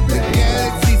to blame. The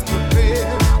galaxy's prepared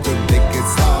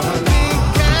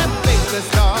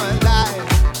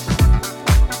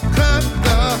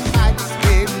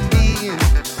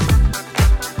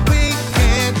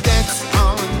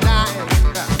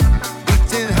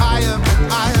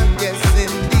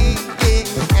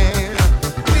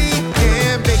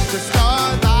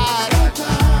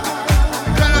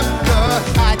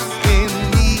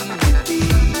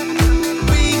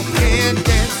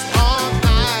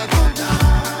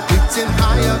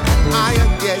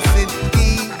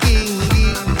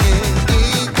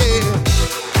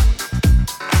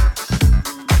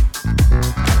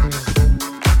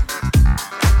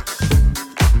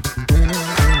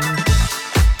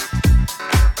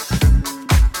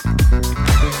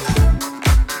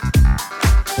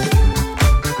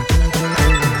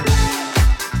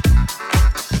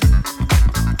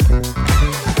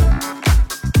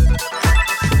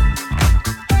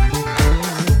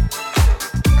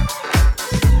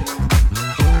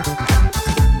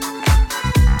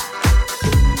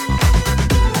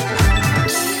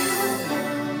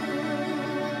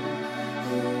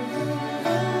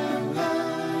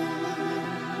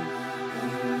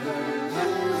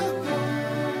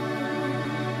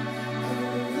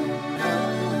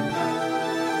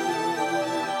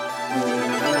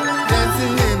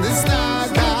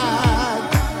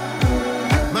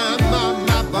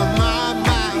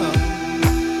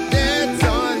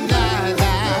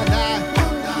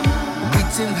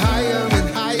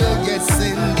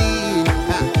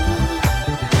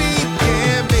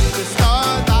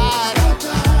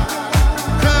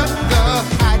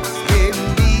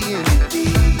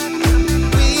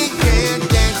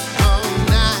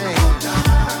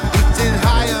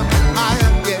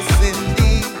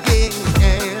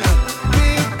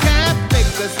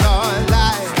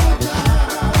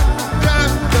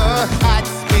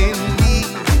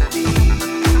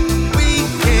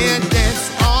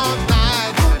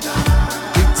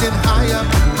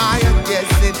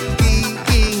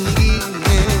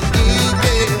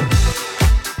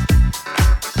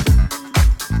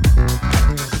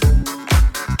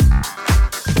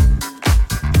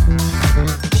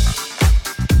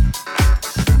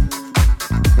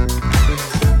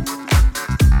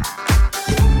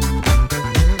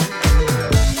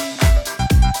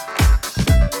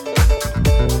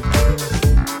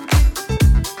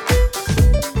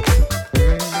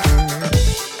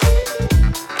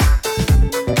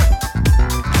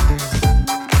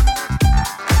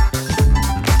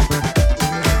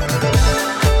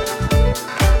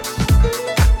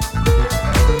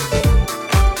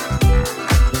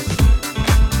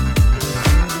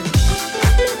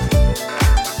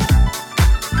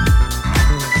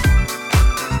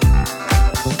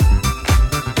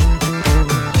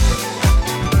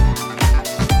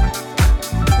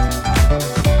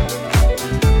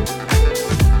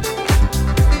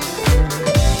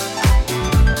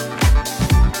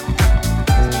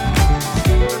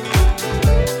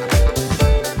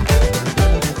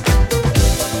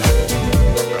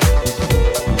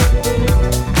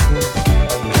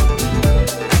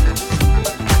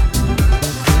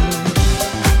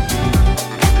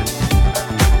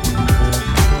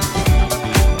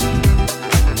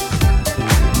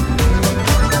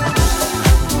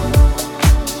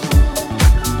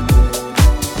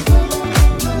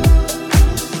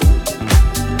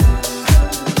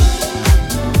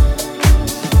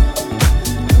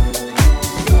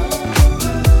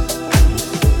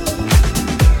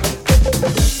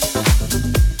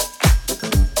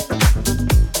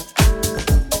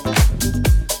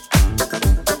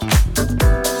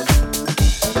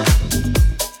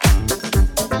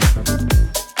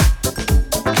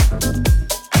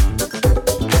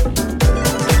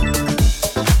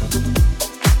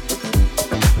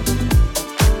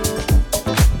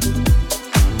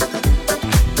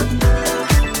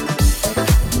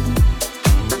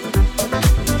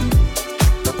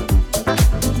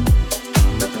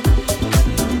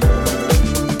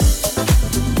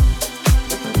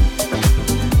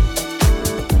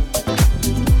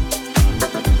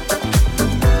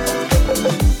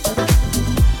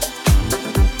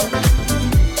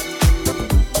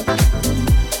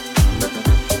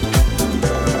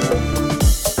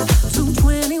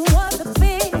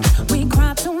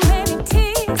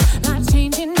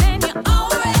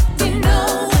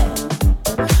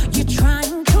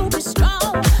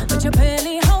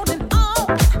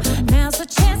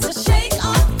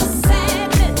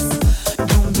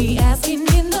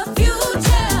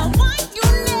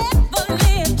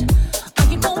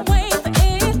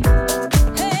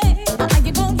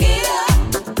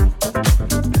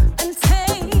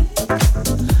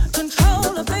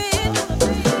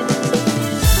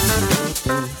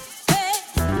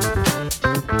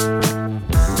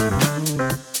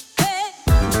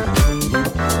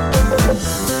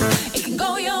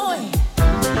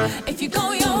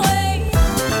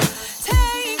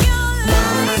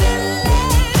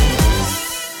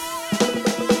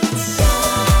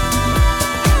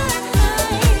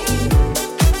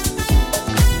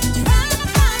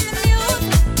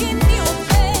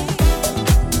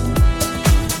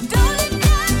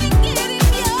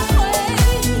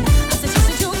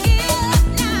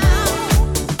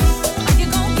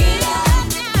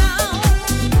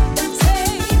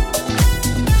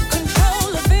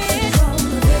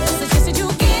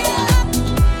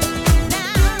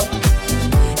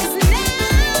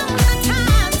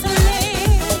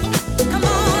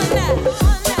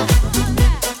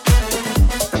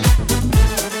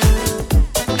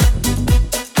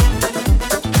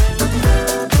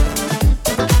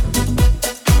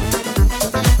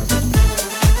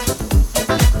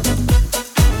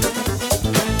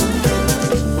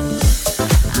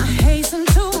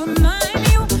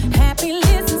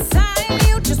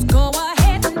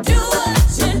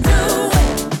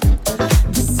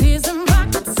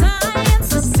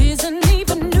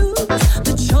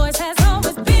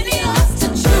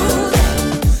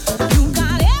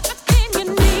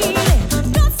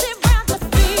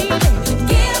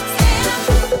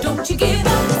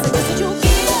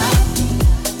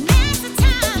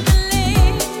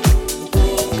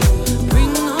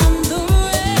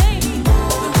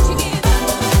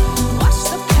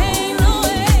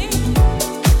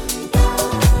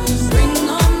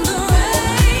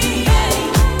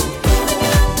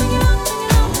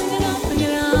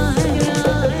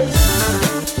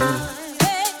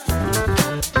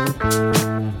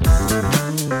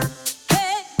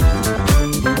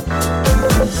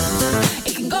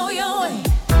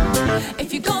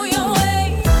If you go your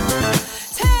way,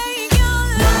 take your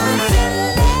life and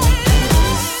let it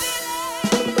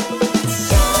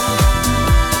shine.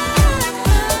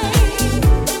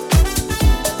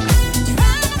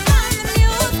 Try to find the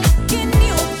music in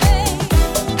your face.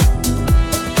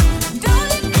 Don't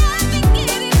let nothing get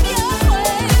in your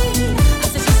way. I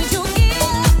suggest that you get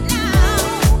up now.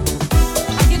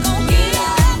 Are you gonna get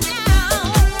up now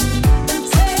and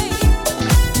take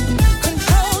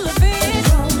control of it?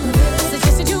 I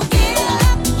suggest that you get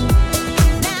up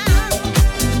now.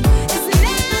 It's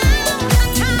now my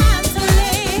time to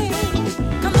live.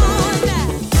 Come on now.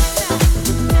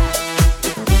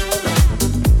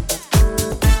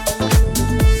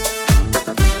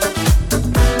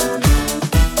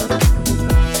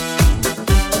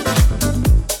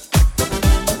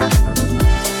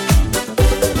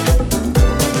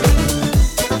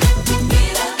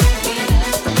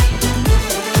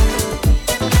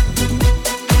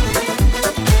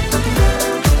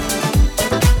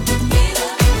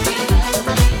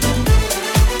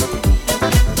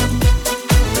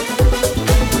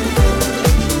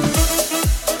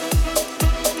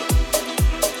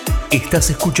 Estás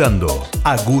escuchando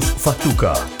a Gus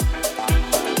Fastuca.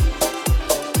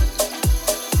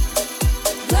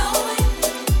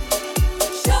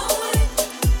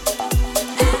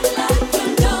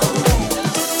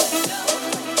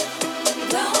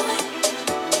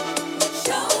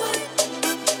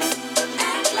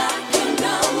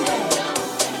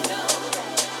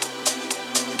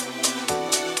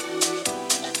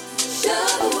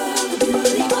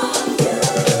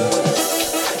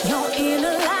 Your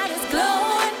inner light is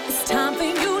glowing. It's time for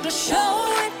you to show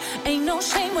it.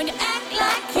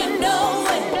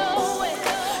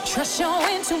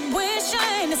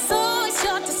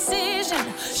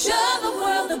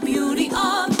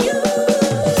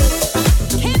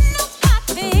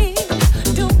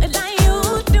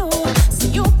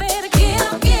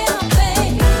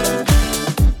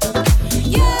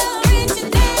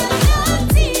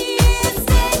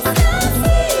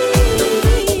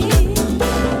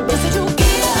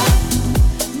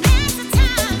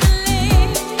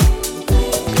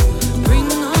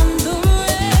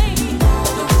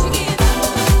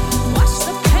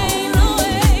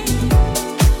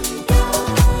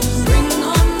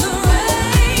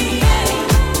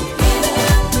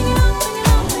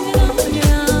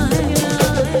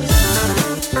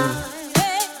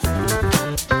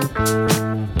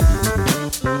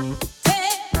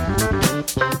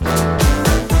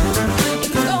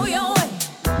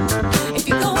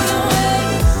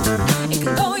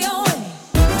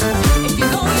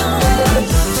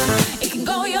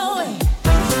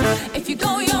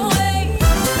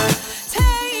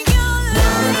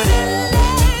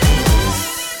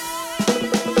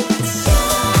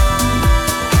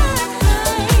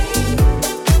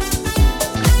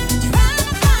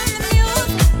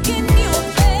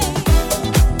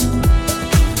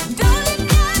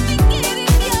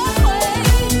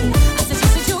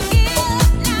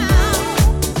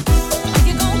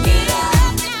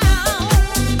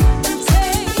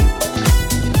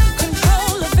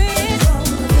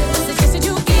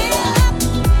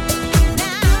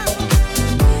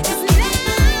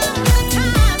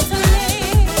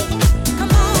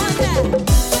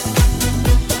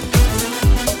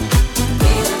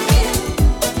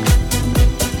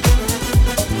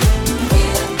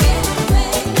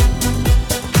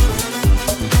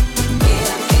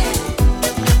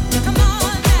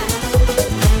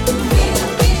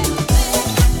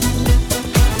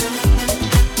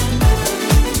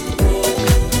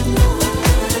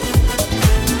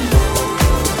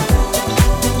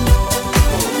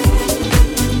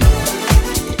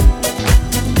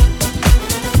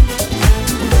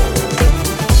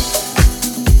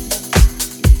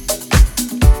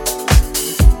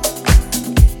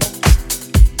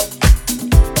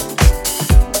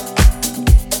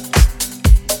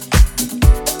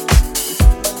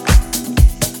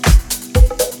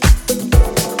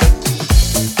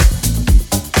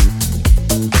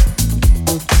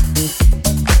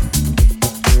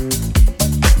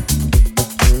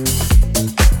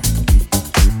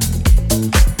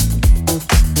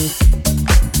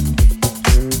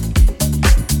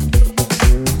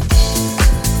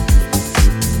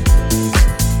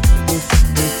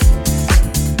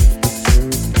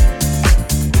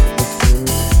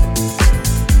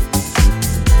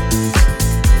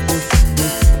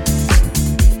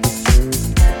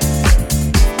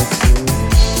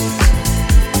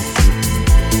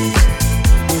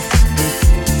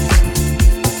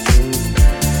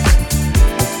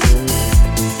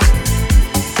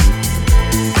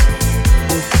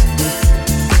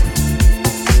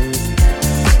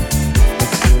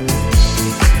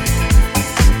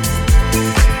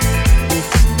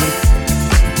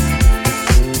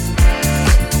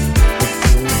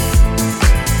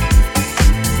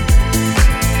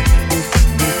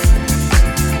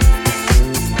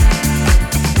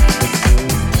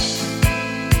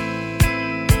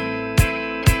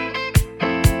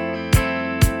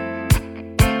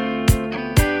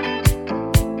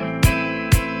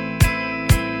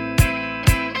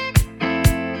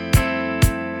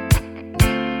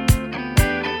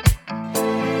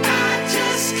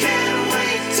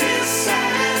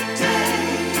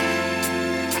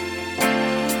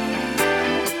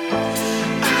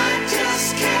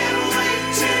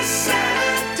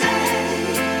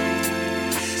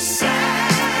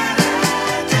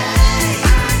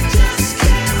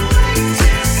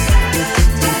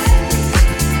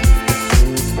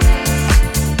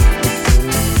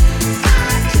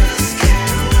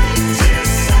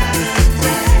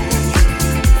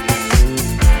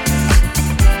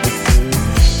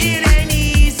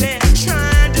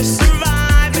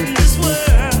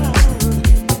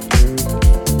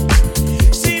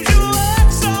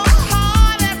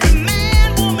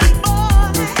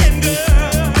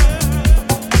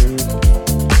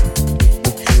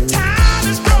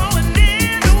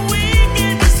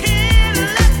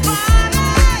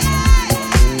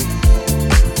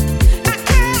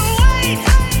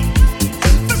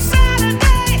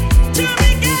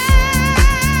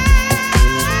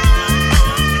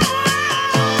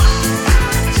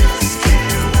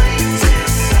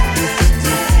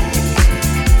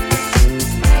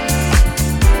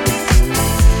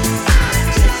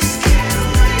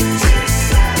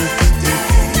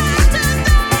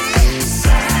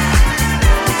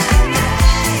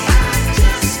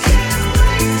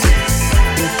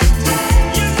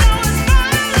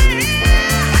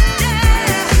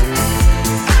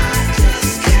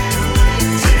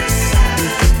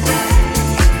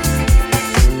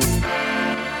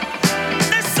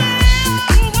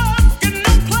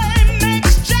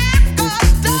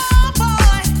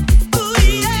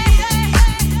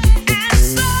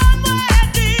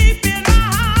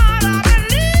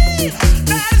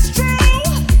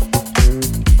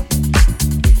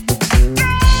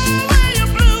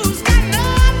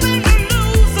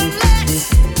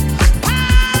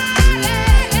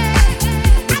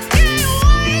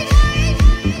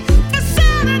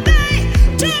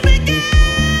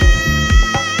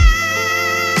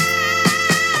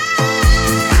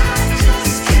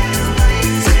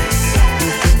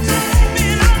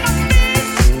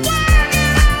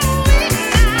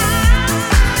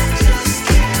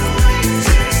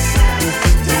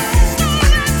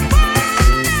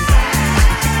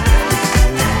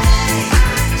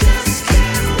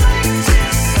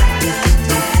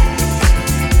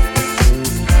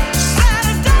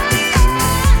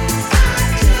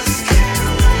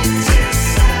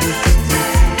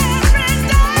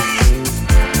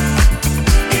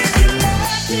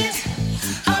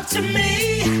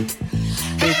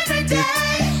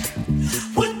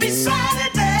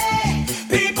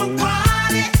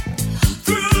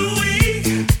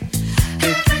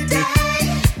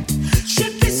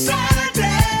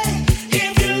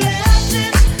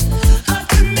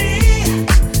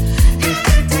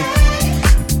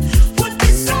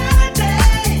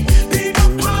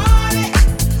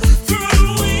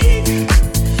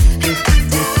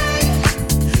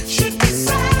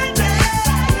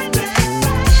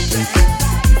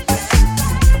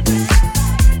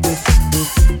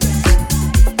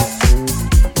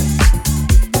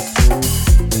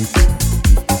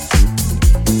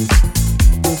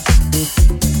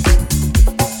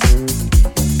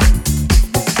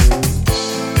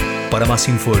 más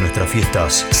info de nuestras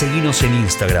fiestas, seguinos en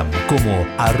Instagram como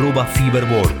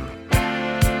 @Fiberball.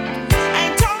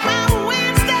 Ain't talking about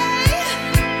Wednesday,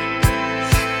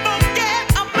 forget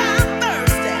about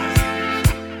Thursday.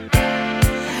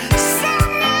 Some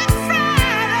like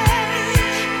Friday,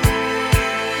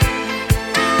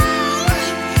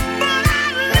 but I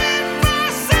live for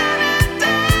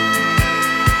Saturday.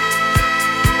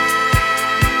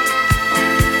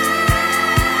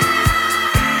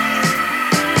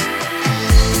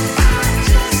 I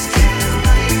just can't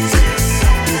wait till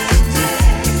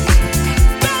Saturday.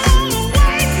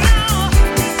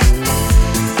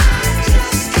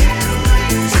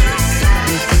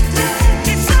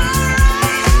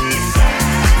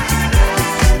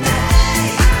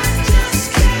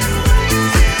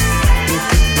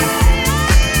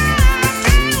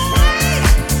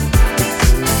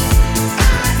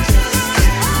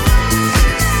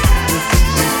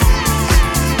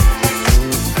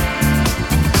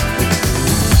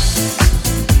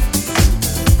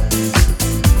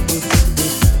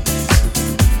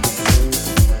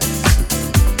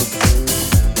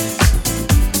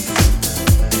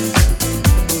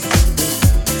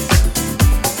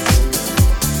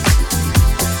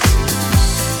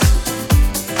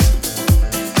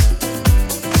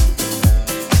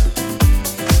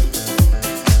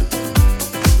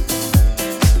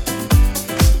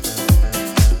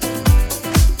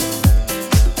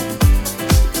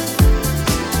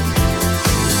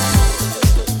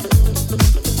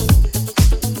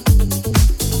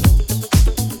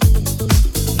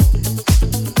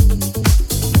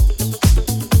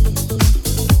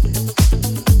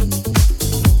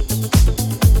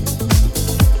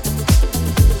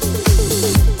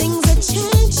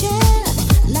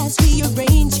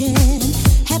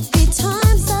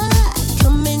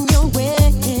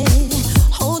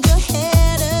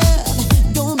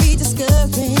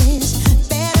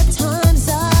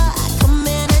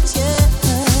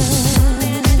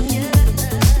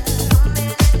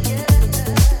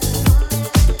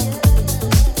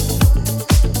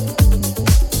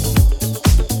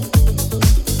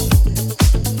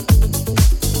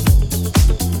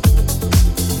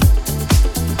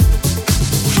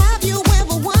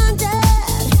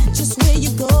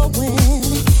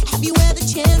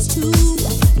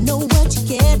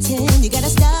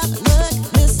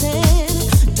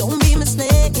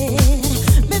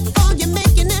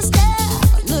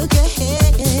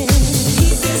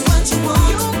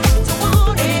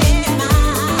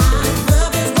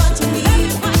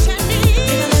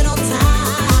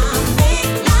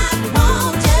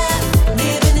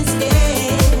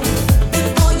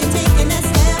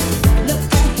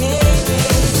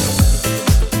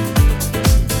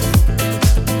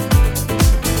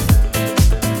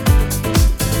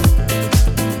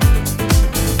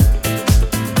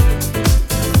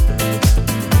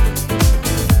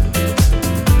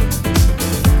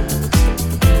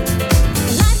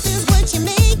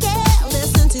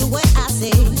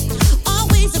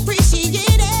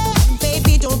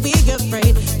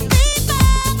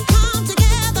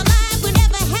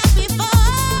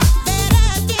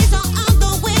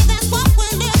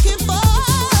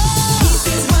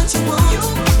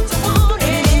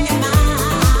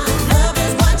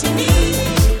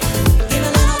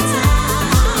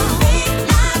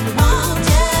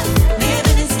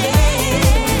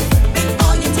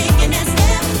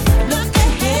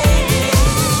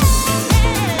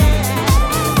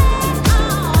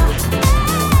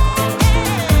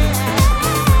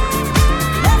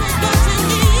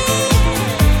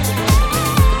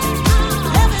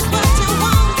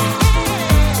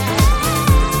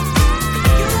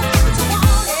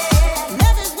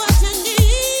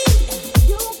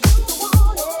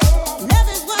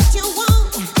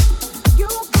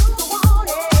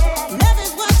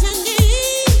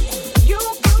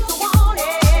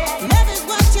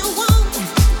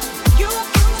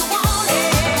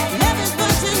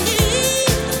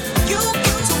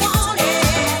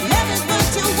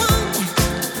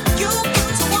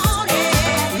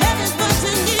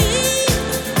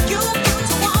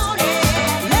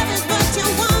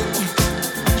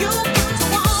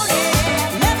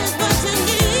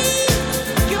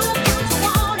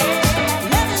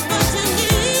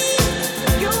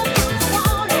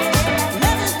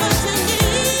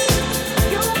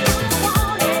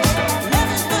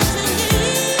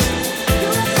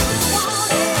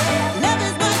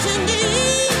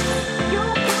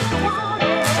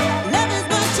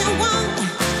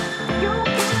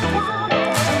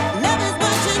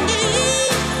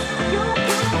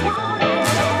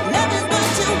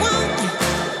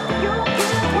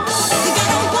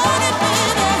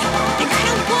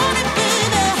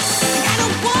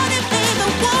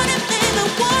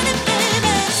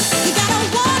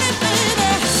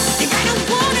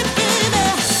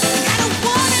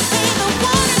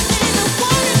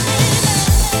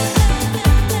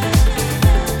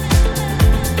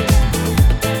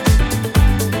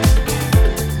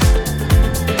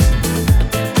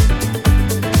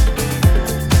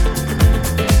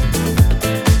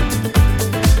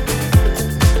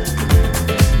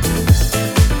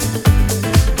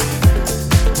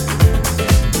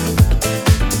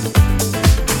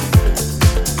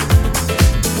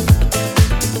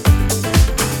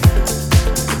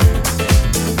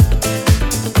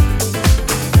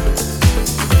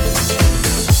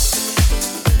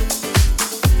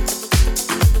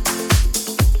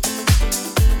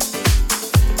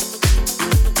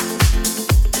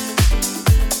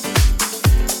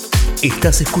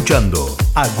 Estás escuchando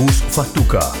a Gus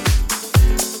Fastuca.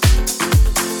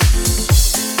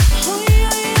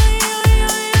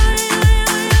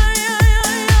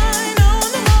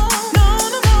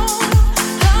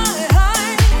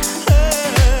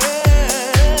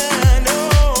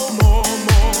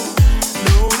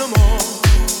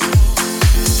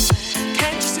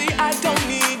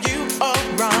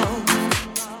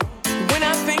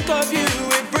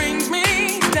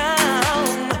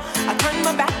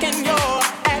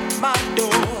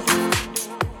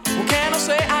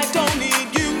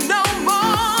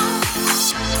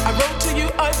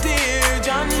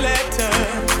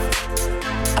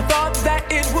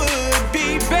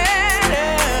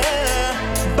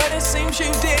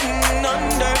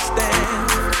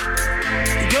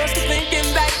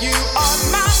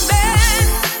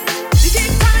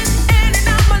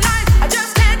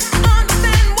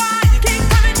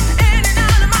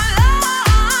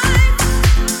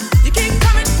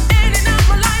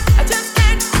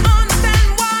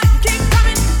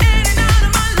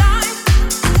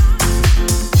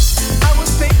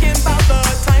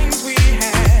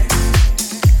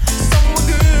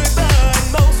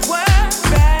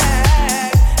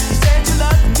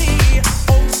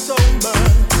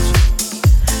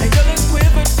 Girl,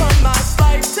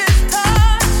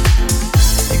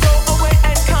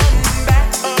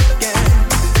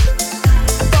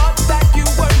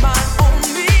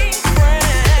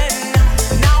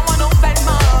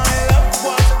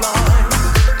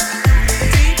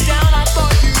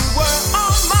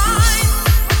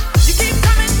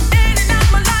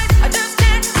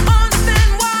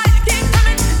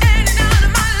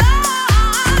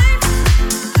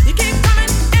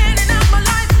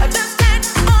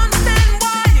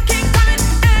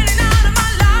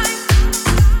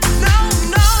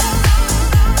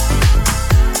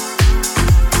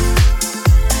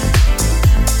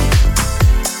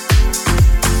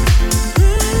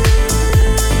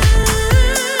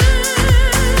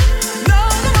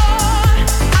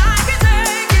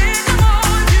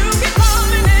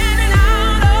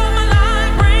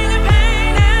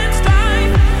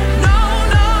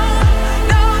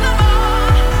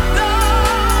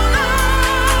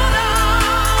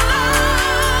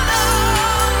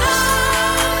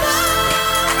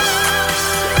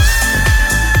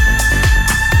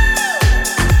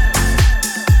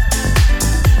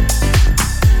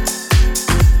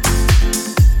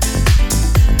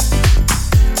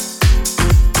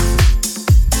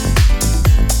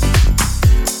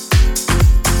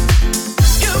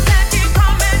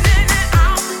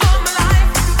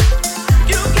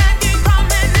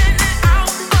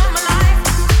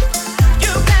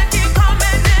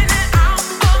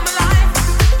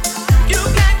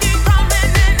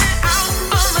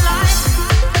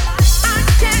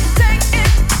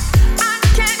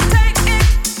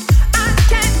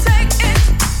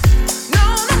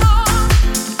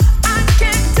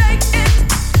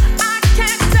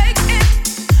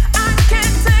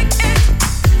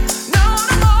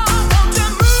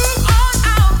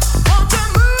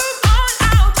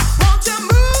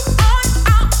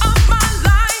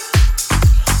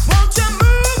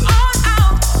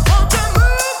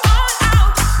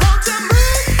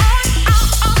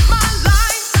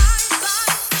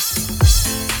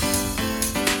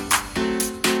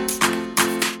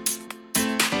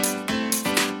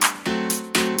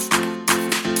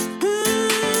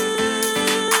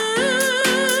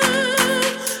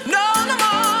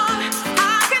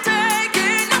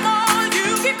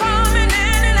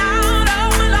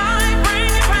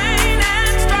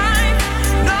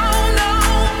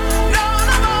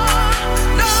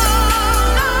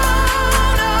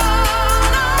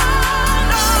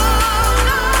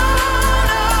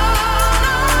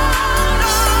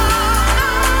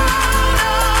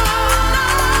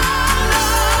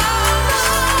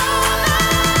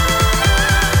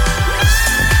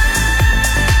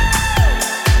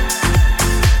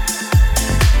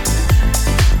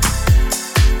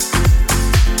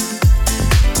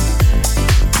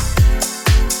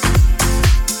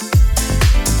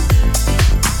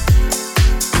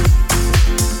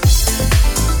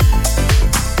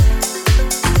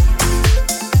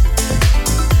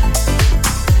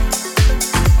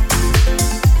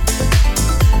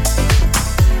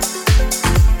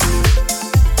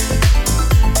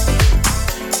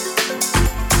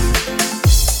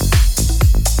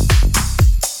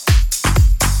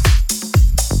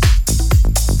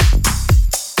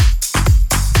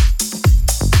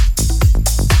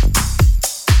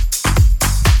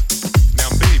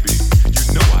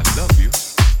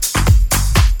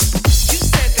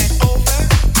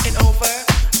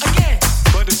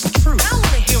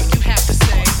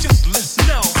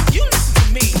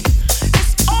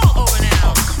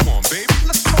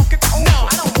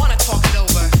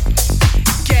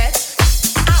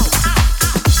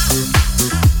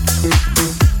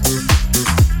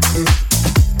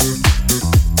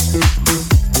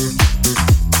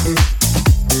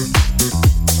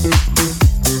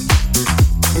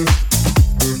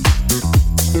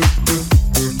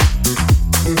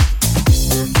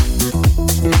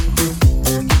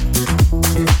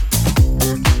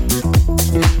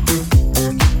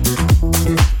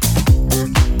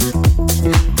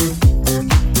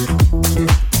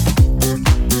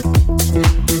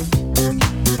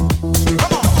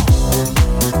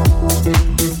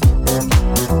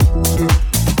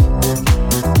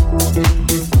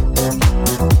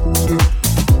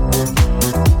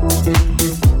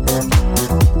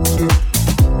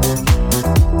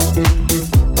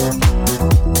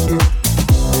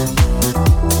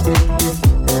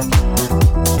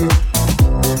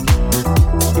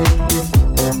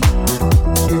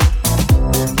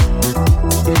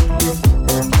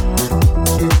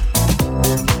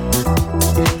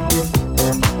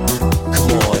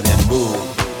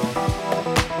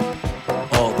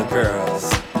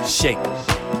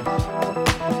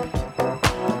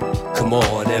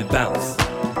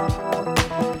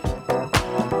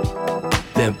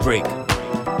 break.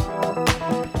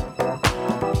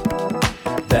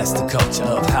 That's the culture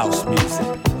of house music.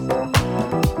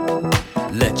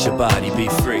 Let your body be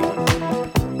free.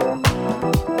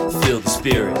 Feel the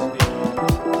spirit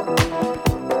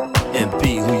and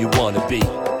be who you want to be.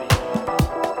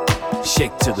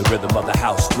 Shake to the rhythm of the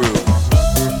house groove.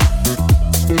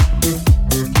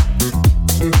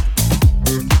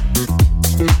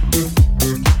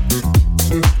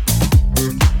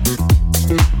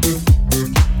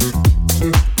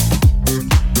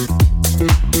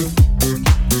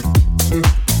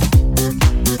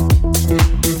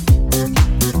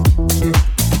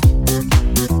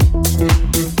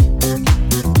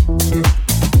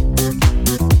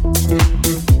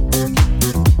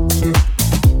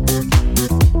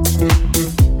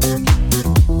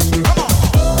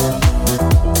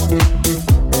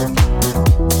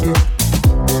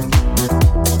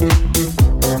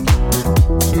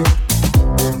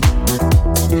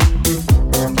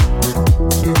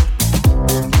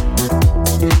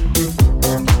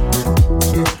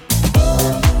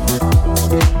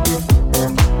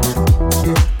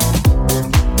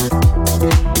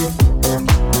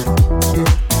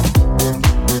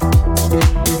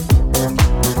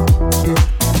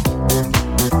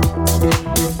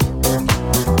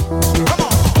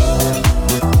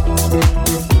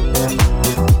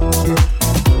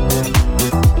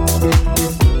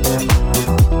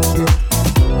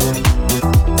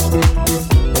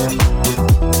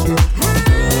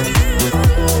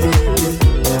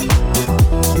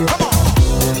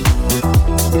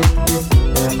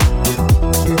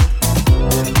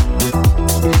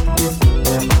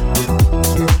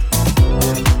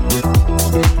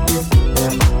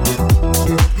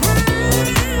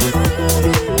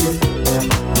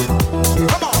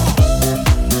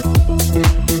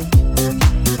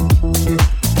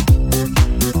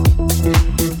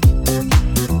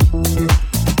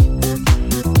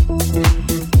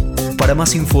 Para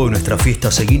más info de nuestra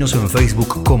fiesta, seguinos en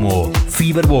Facebook como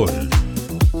Fiberball.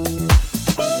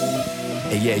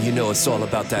 And yeah, you know it's all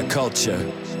about that culture.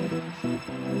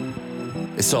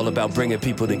 It's all about bringing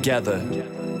people together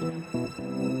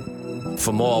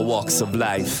from all walks of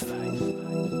life.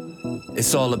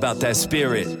 It's all about that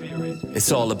spirit.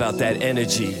 It's all about that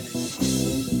energy.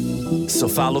 So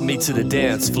follow me to the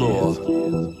dance floor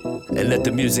and let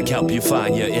the music help you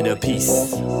find your inner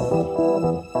peace.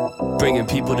 Bringing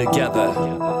people together.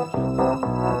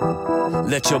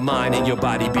 Let your mind and your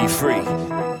body be free.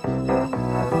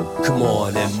 Come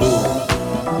on and move.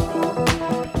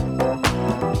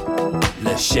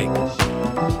 Let's shake.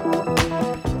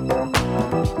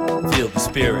 Feel the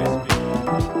spirit.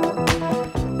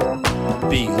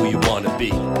 Be who you want to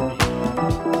be.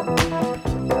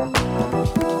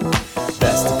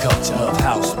 That's the culture of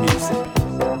house music.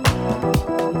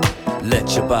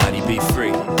 Let your body be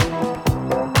free.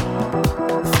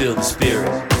 Feel the spirit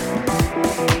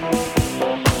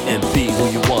and be who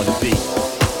you want to be.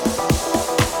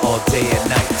 All day and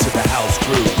night to the house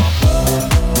groove.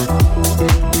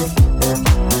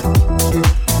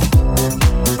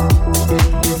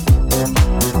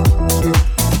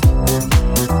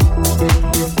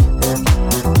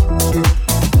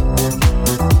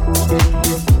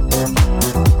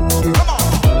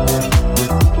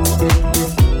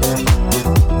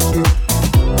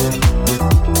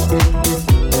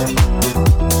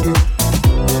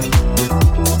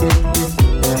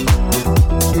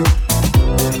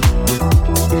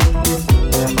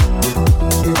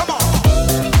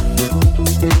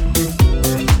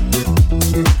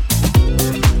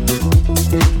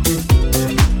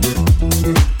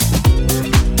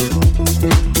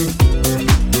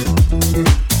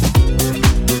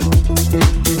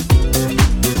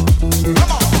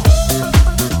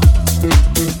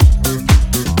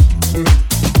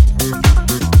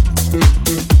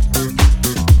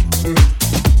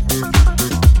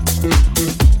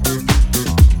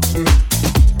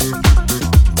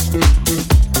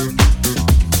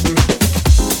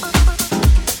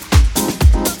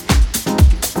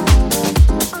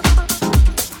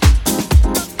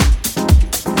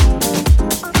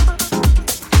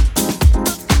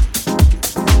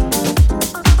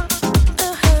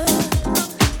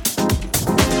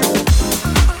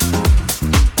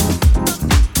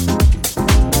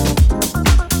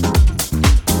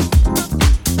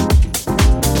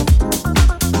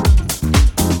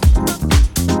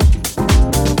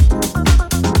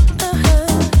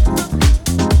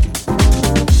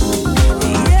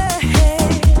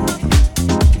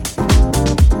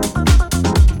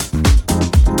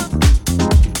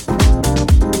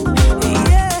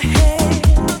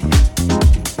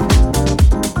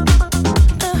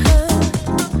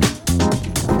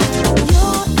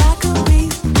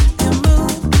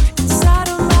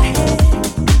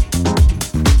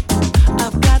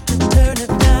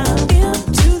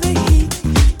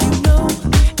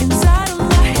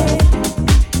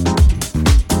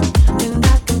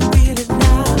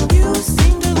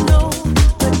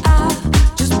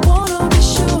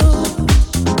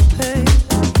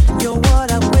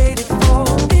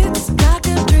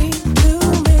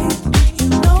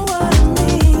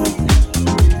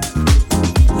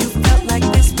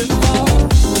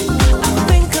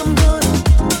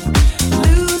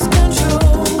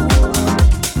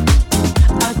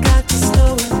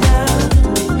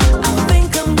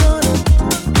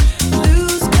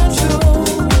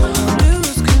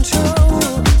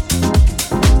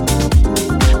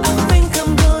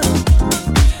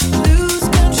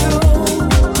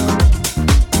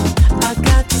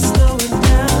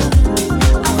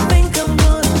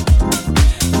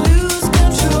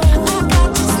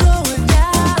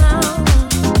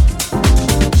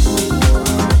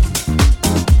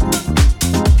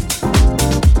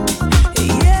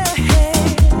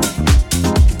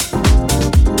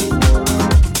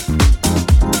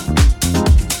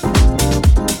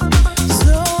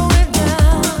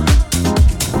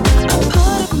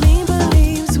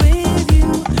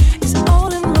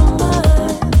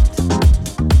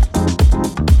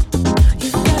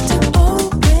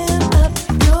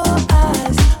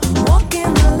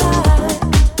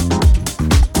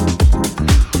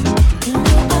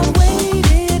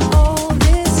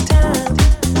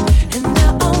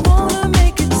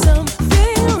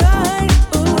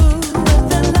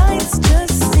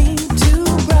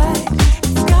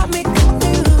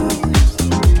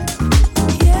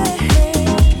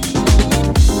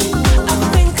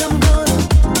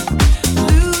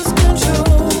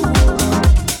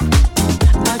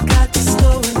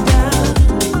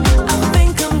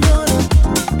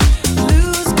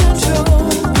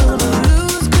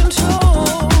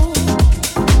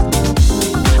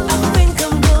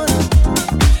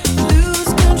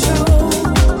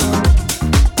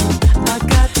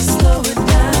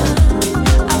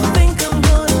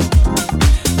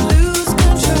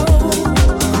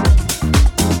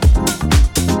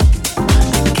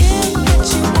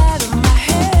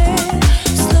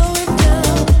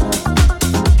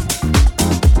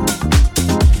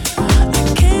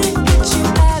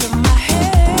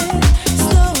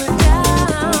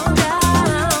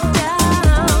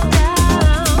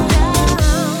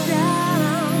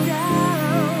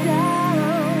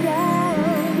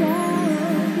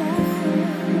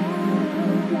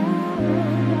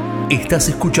 Estás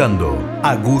escuchando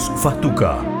a Gus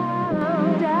Fastuca.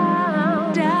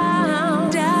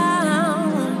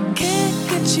 Can't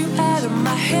get you out of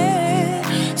my head.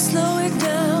 Slow it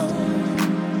down.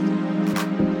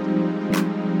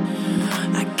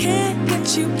 I can't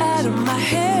get you out of my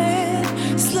head.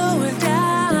 Slow it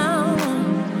down.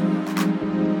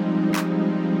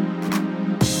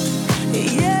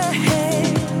 Yeah.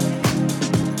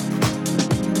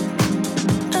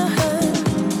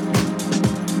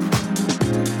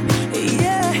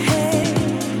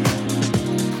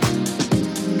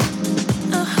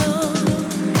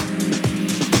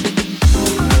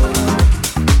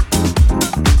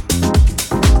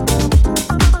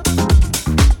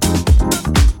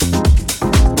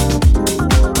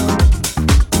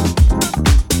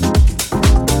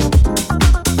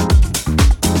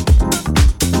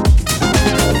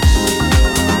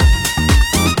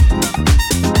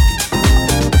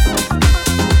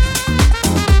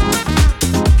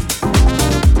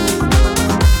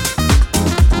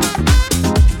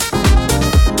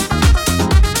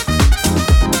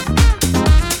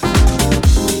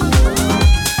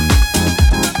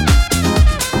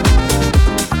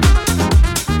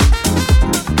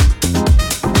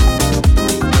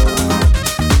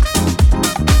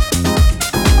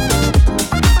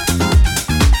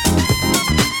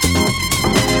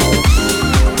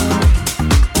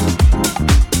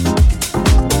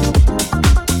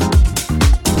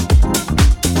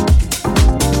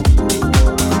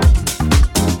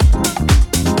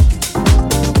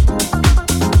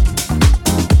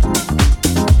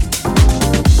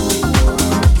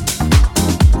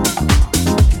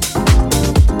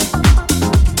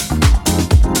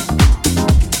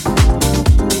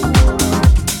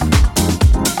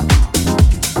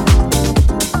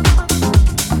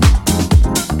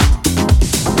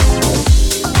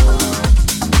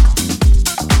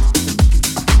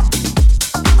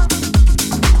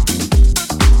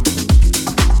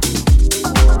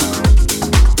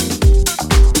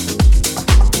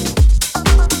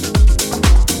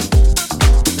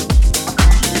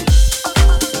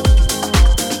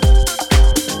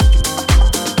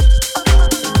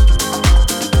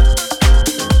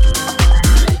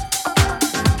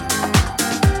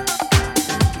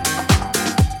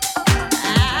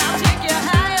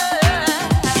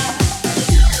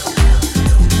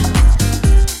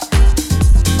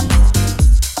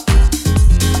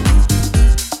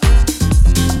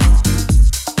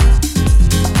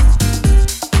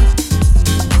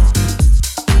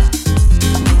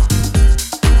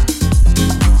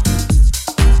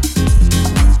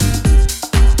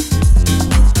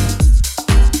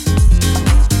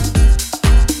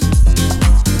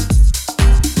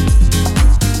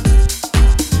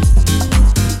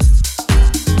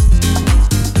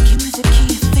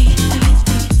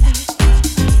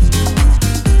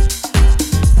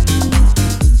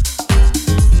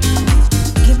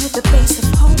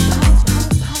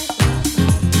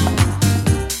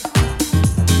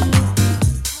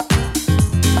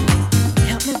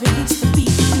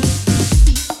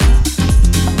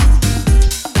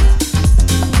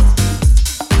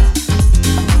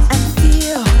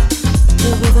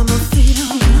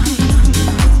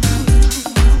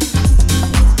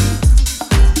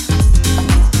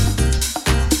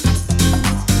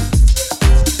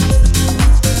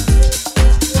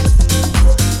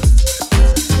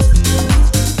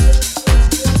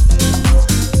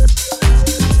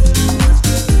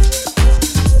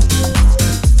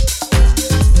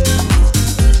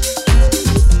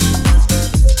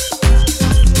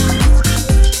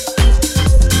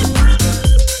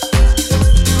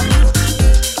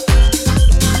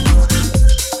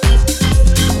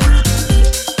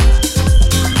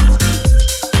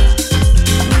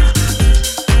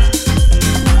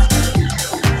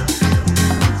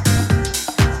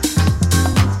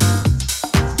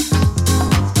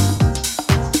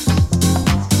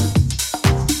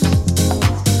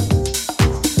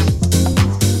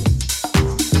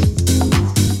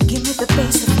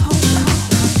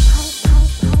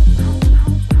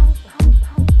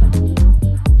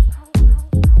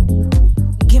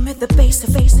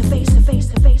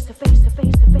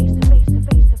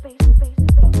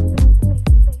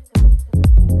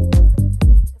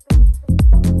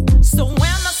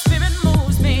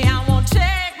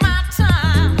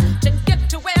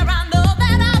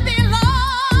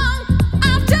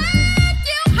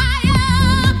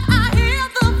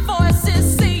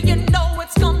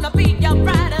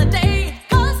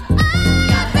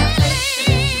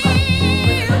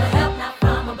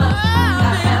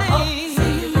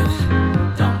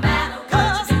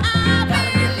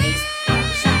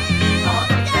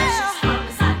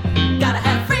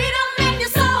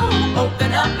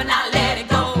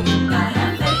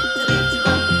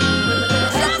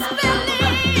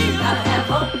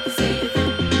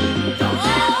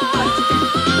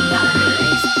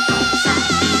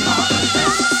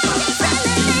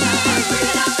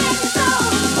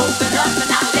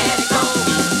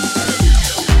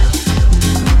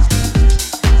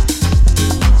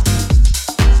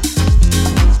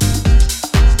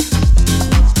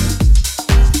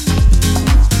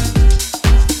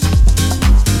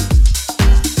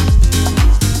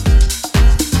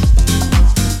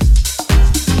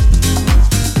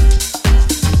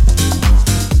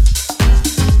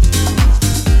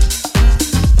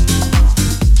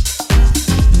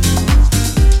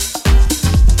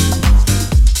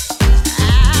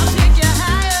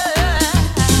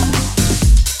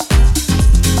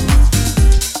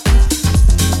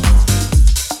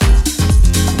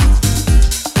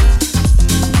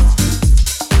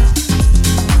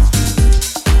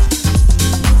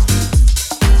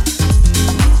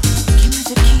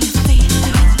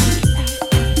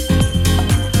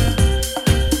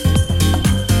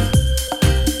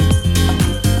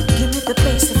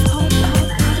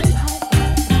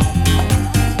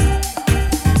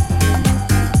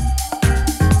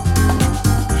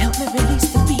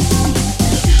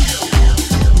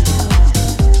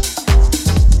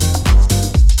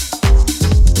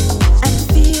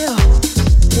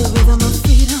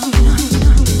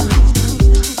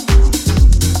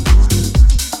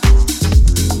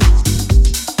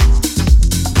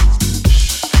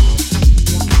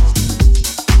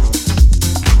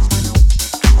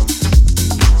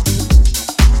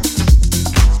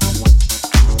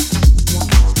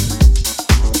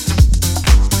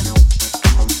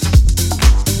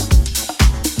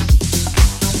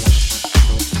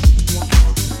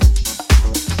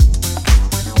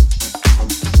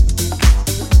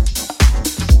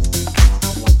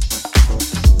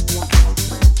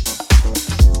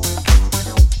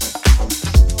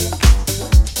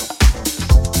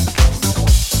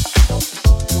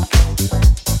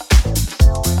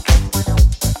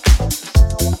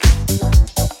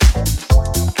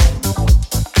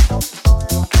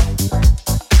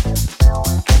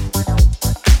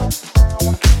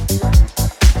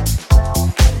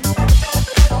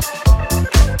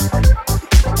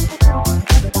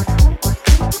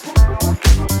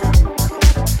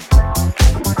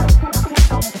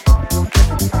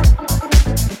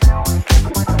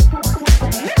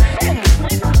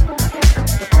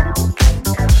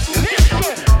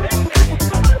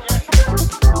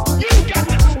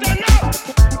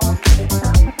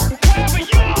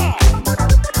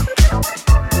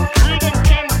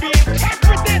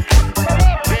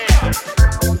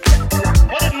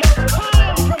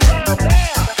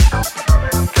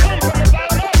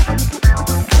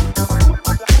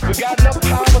 We got enough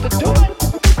power to do it.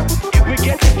 If we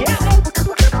get together,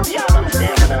 y'all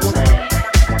understand what I'm saying?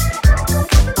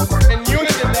 And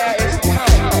unity there is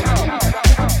power.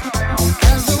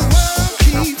 As the world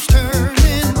keeps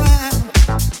turning round,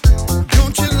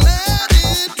 don't you let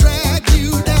it drag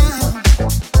you down.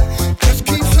 Just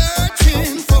keep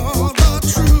searching for the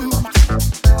truth.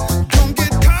 Don't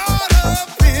get caught up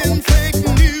in fake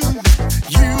news.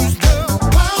 Use the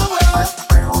power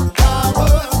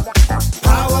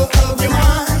of your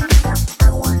mind.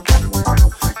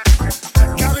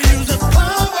 Gotta use the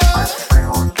power of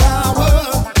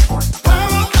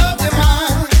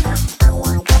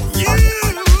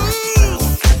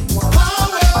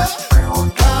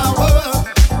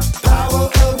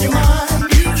your mind.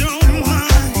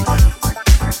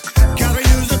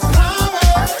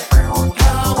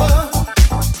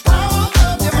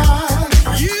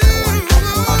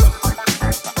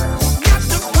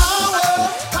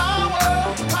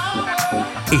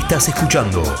 Estás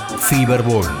escuchando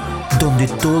Fiberball, donde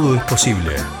todo es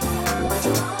posible.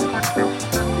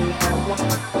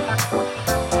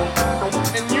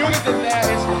 And unity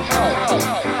there is power.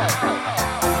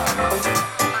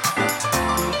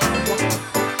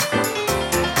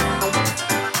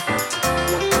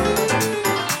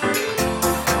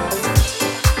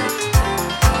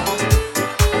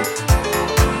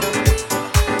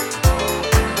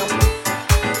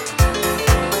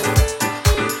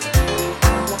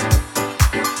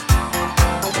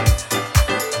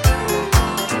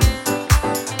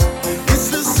 It's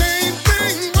the same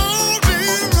thing all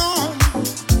day long.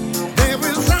 There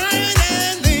is right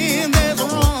and then there's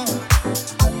wrong.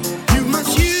 You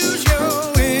must use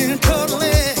your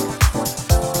intellect.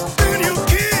 Then you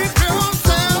keep your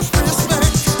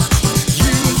self-respect.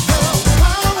 Use the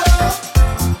power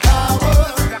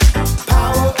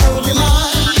of your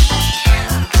mind.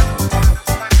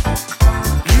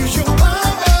 Use your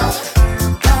power of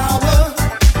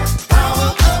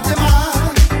your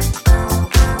mind.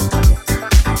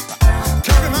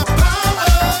 Talking about power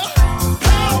of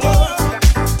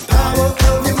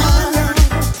your mind. You power of your mind.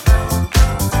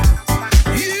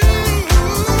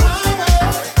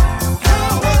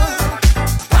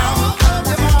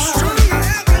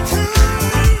 Stronger every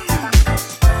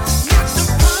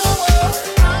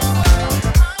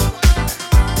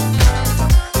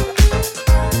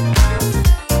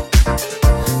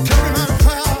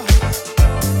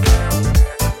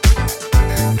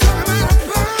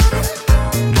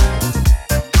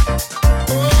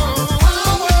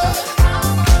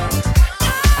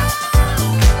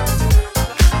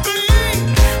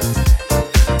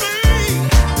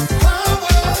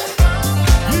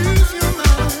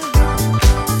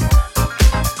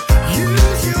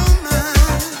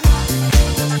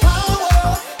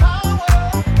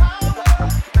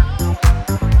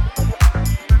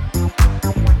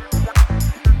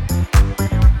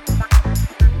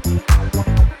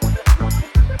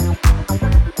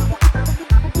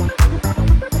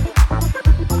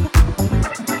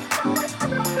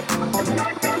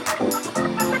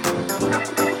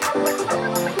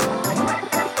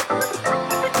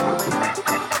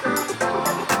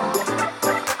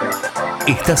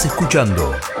Estás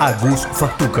escuchando a Gus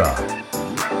Fastuca.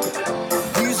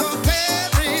 These are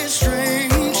very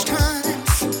strange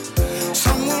times.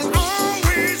 Someone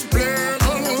always blur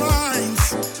the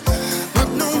lines. But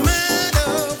no matter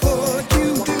what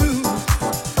you do,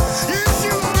 it's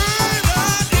your mind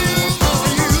that you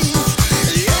must use.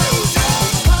 Use your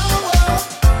power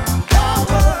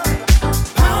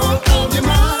of your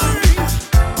mind.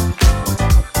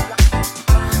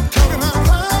 Talking about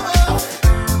power of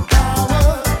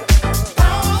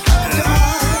your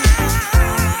mind.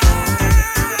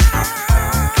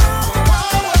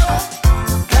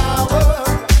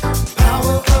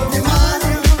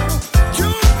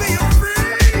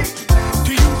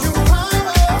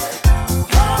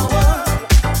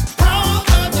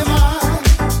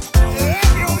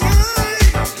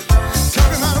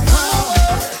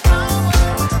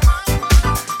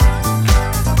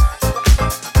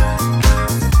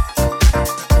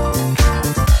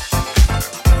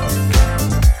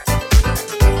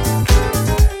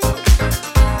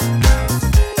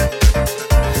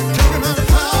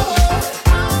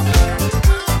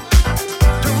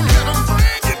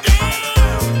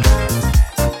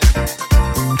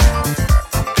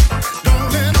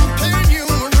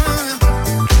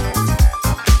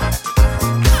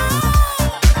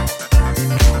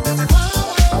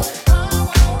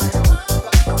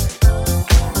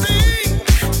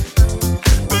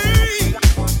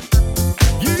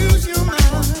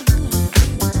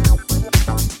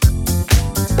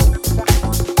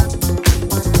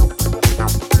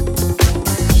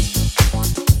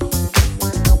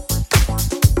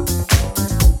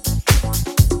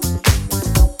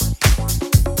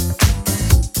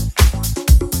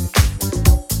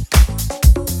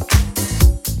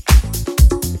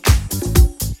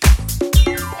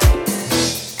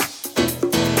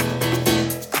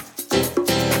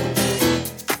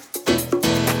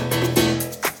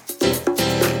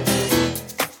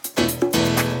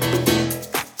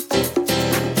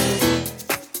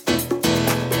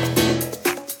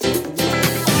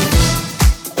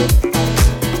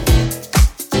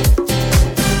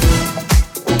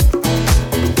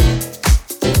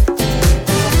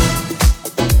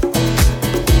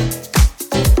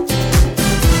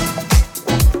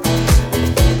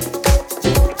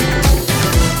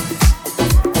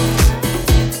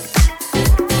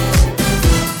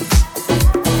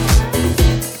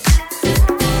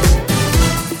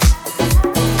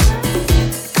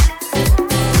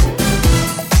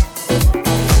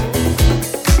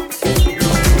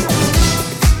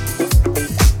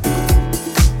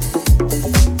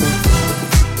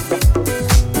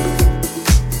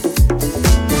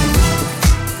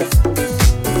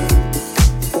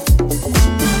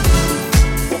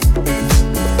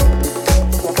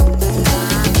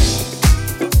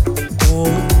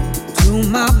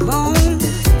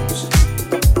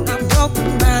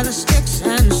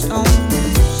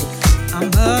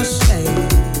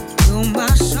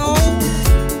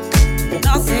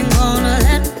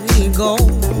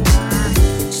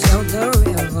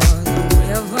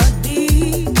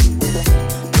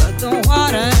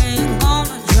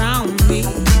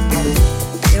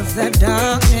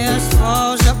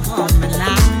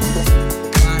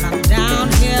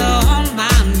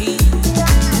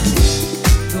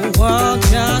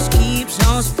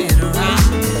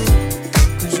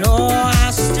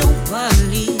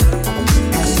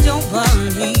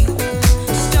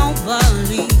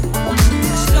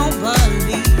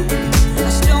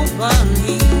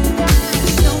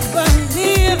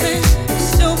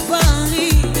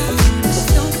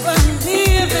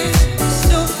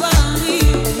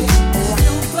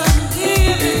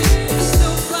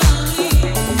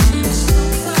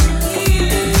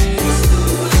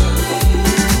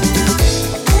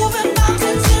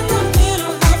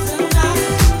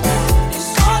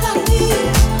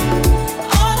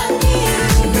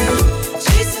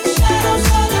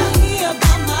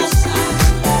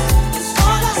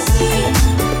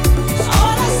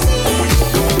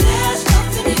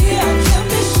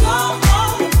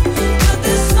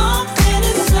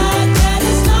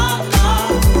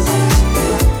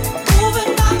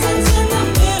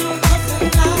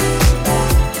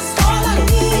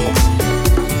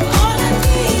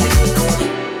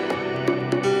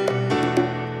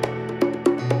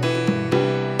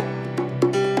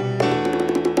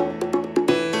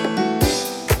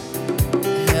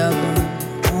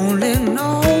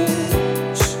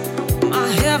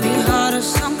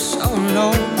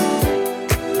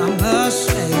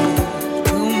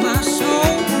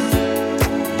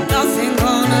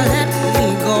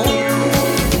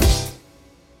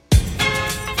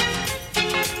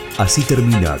 Así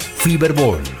termina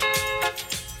Fiberball.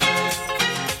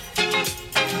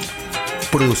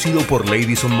 Producido por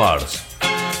Ladies on Mars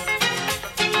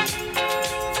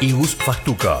y Gus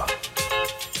Fastuca.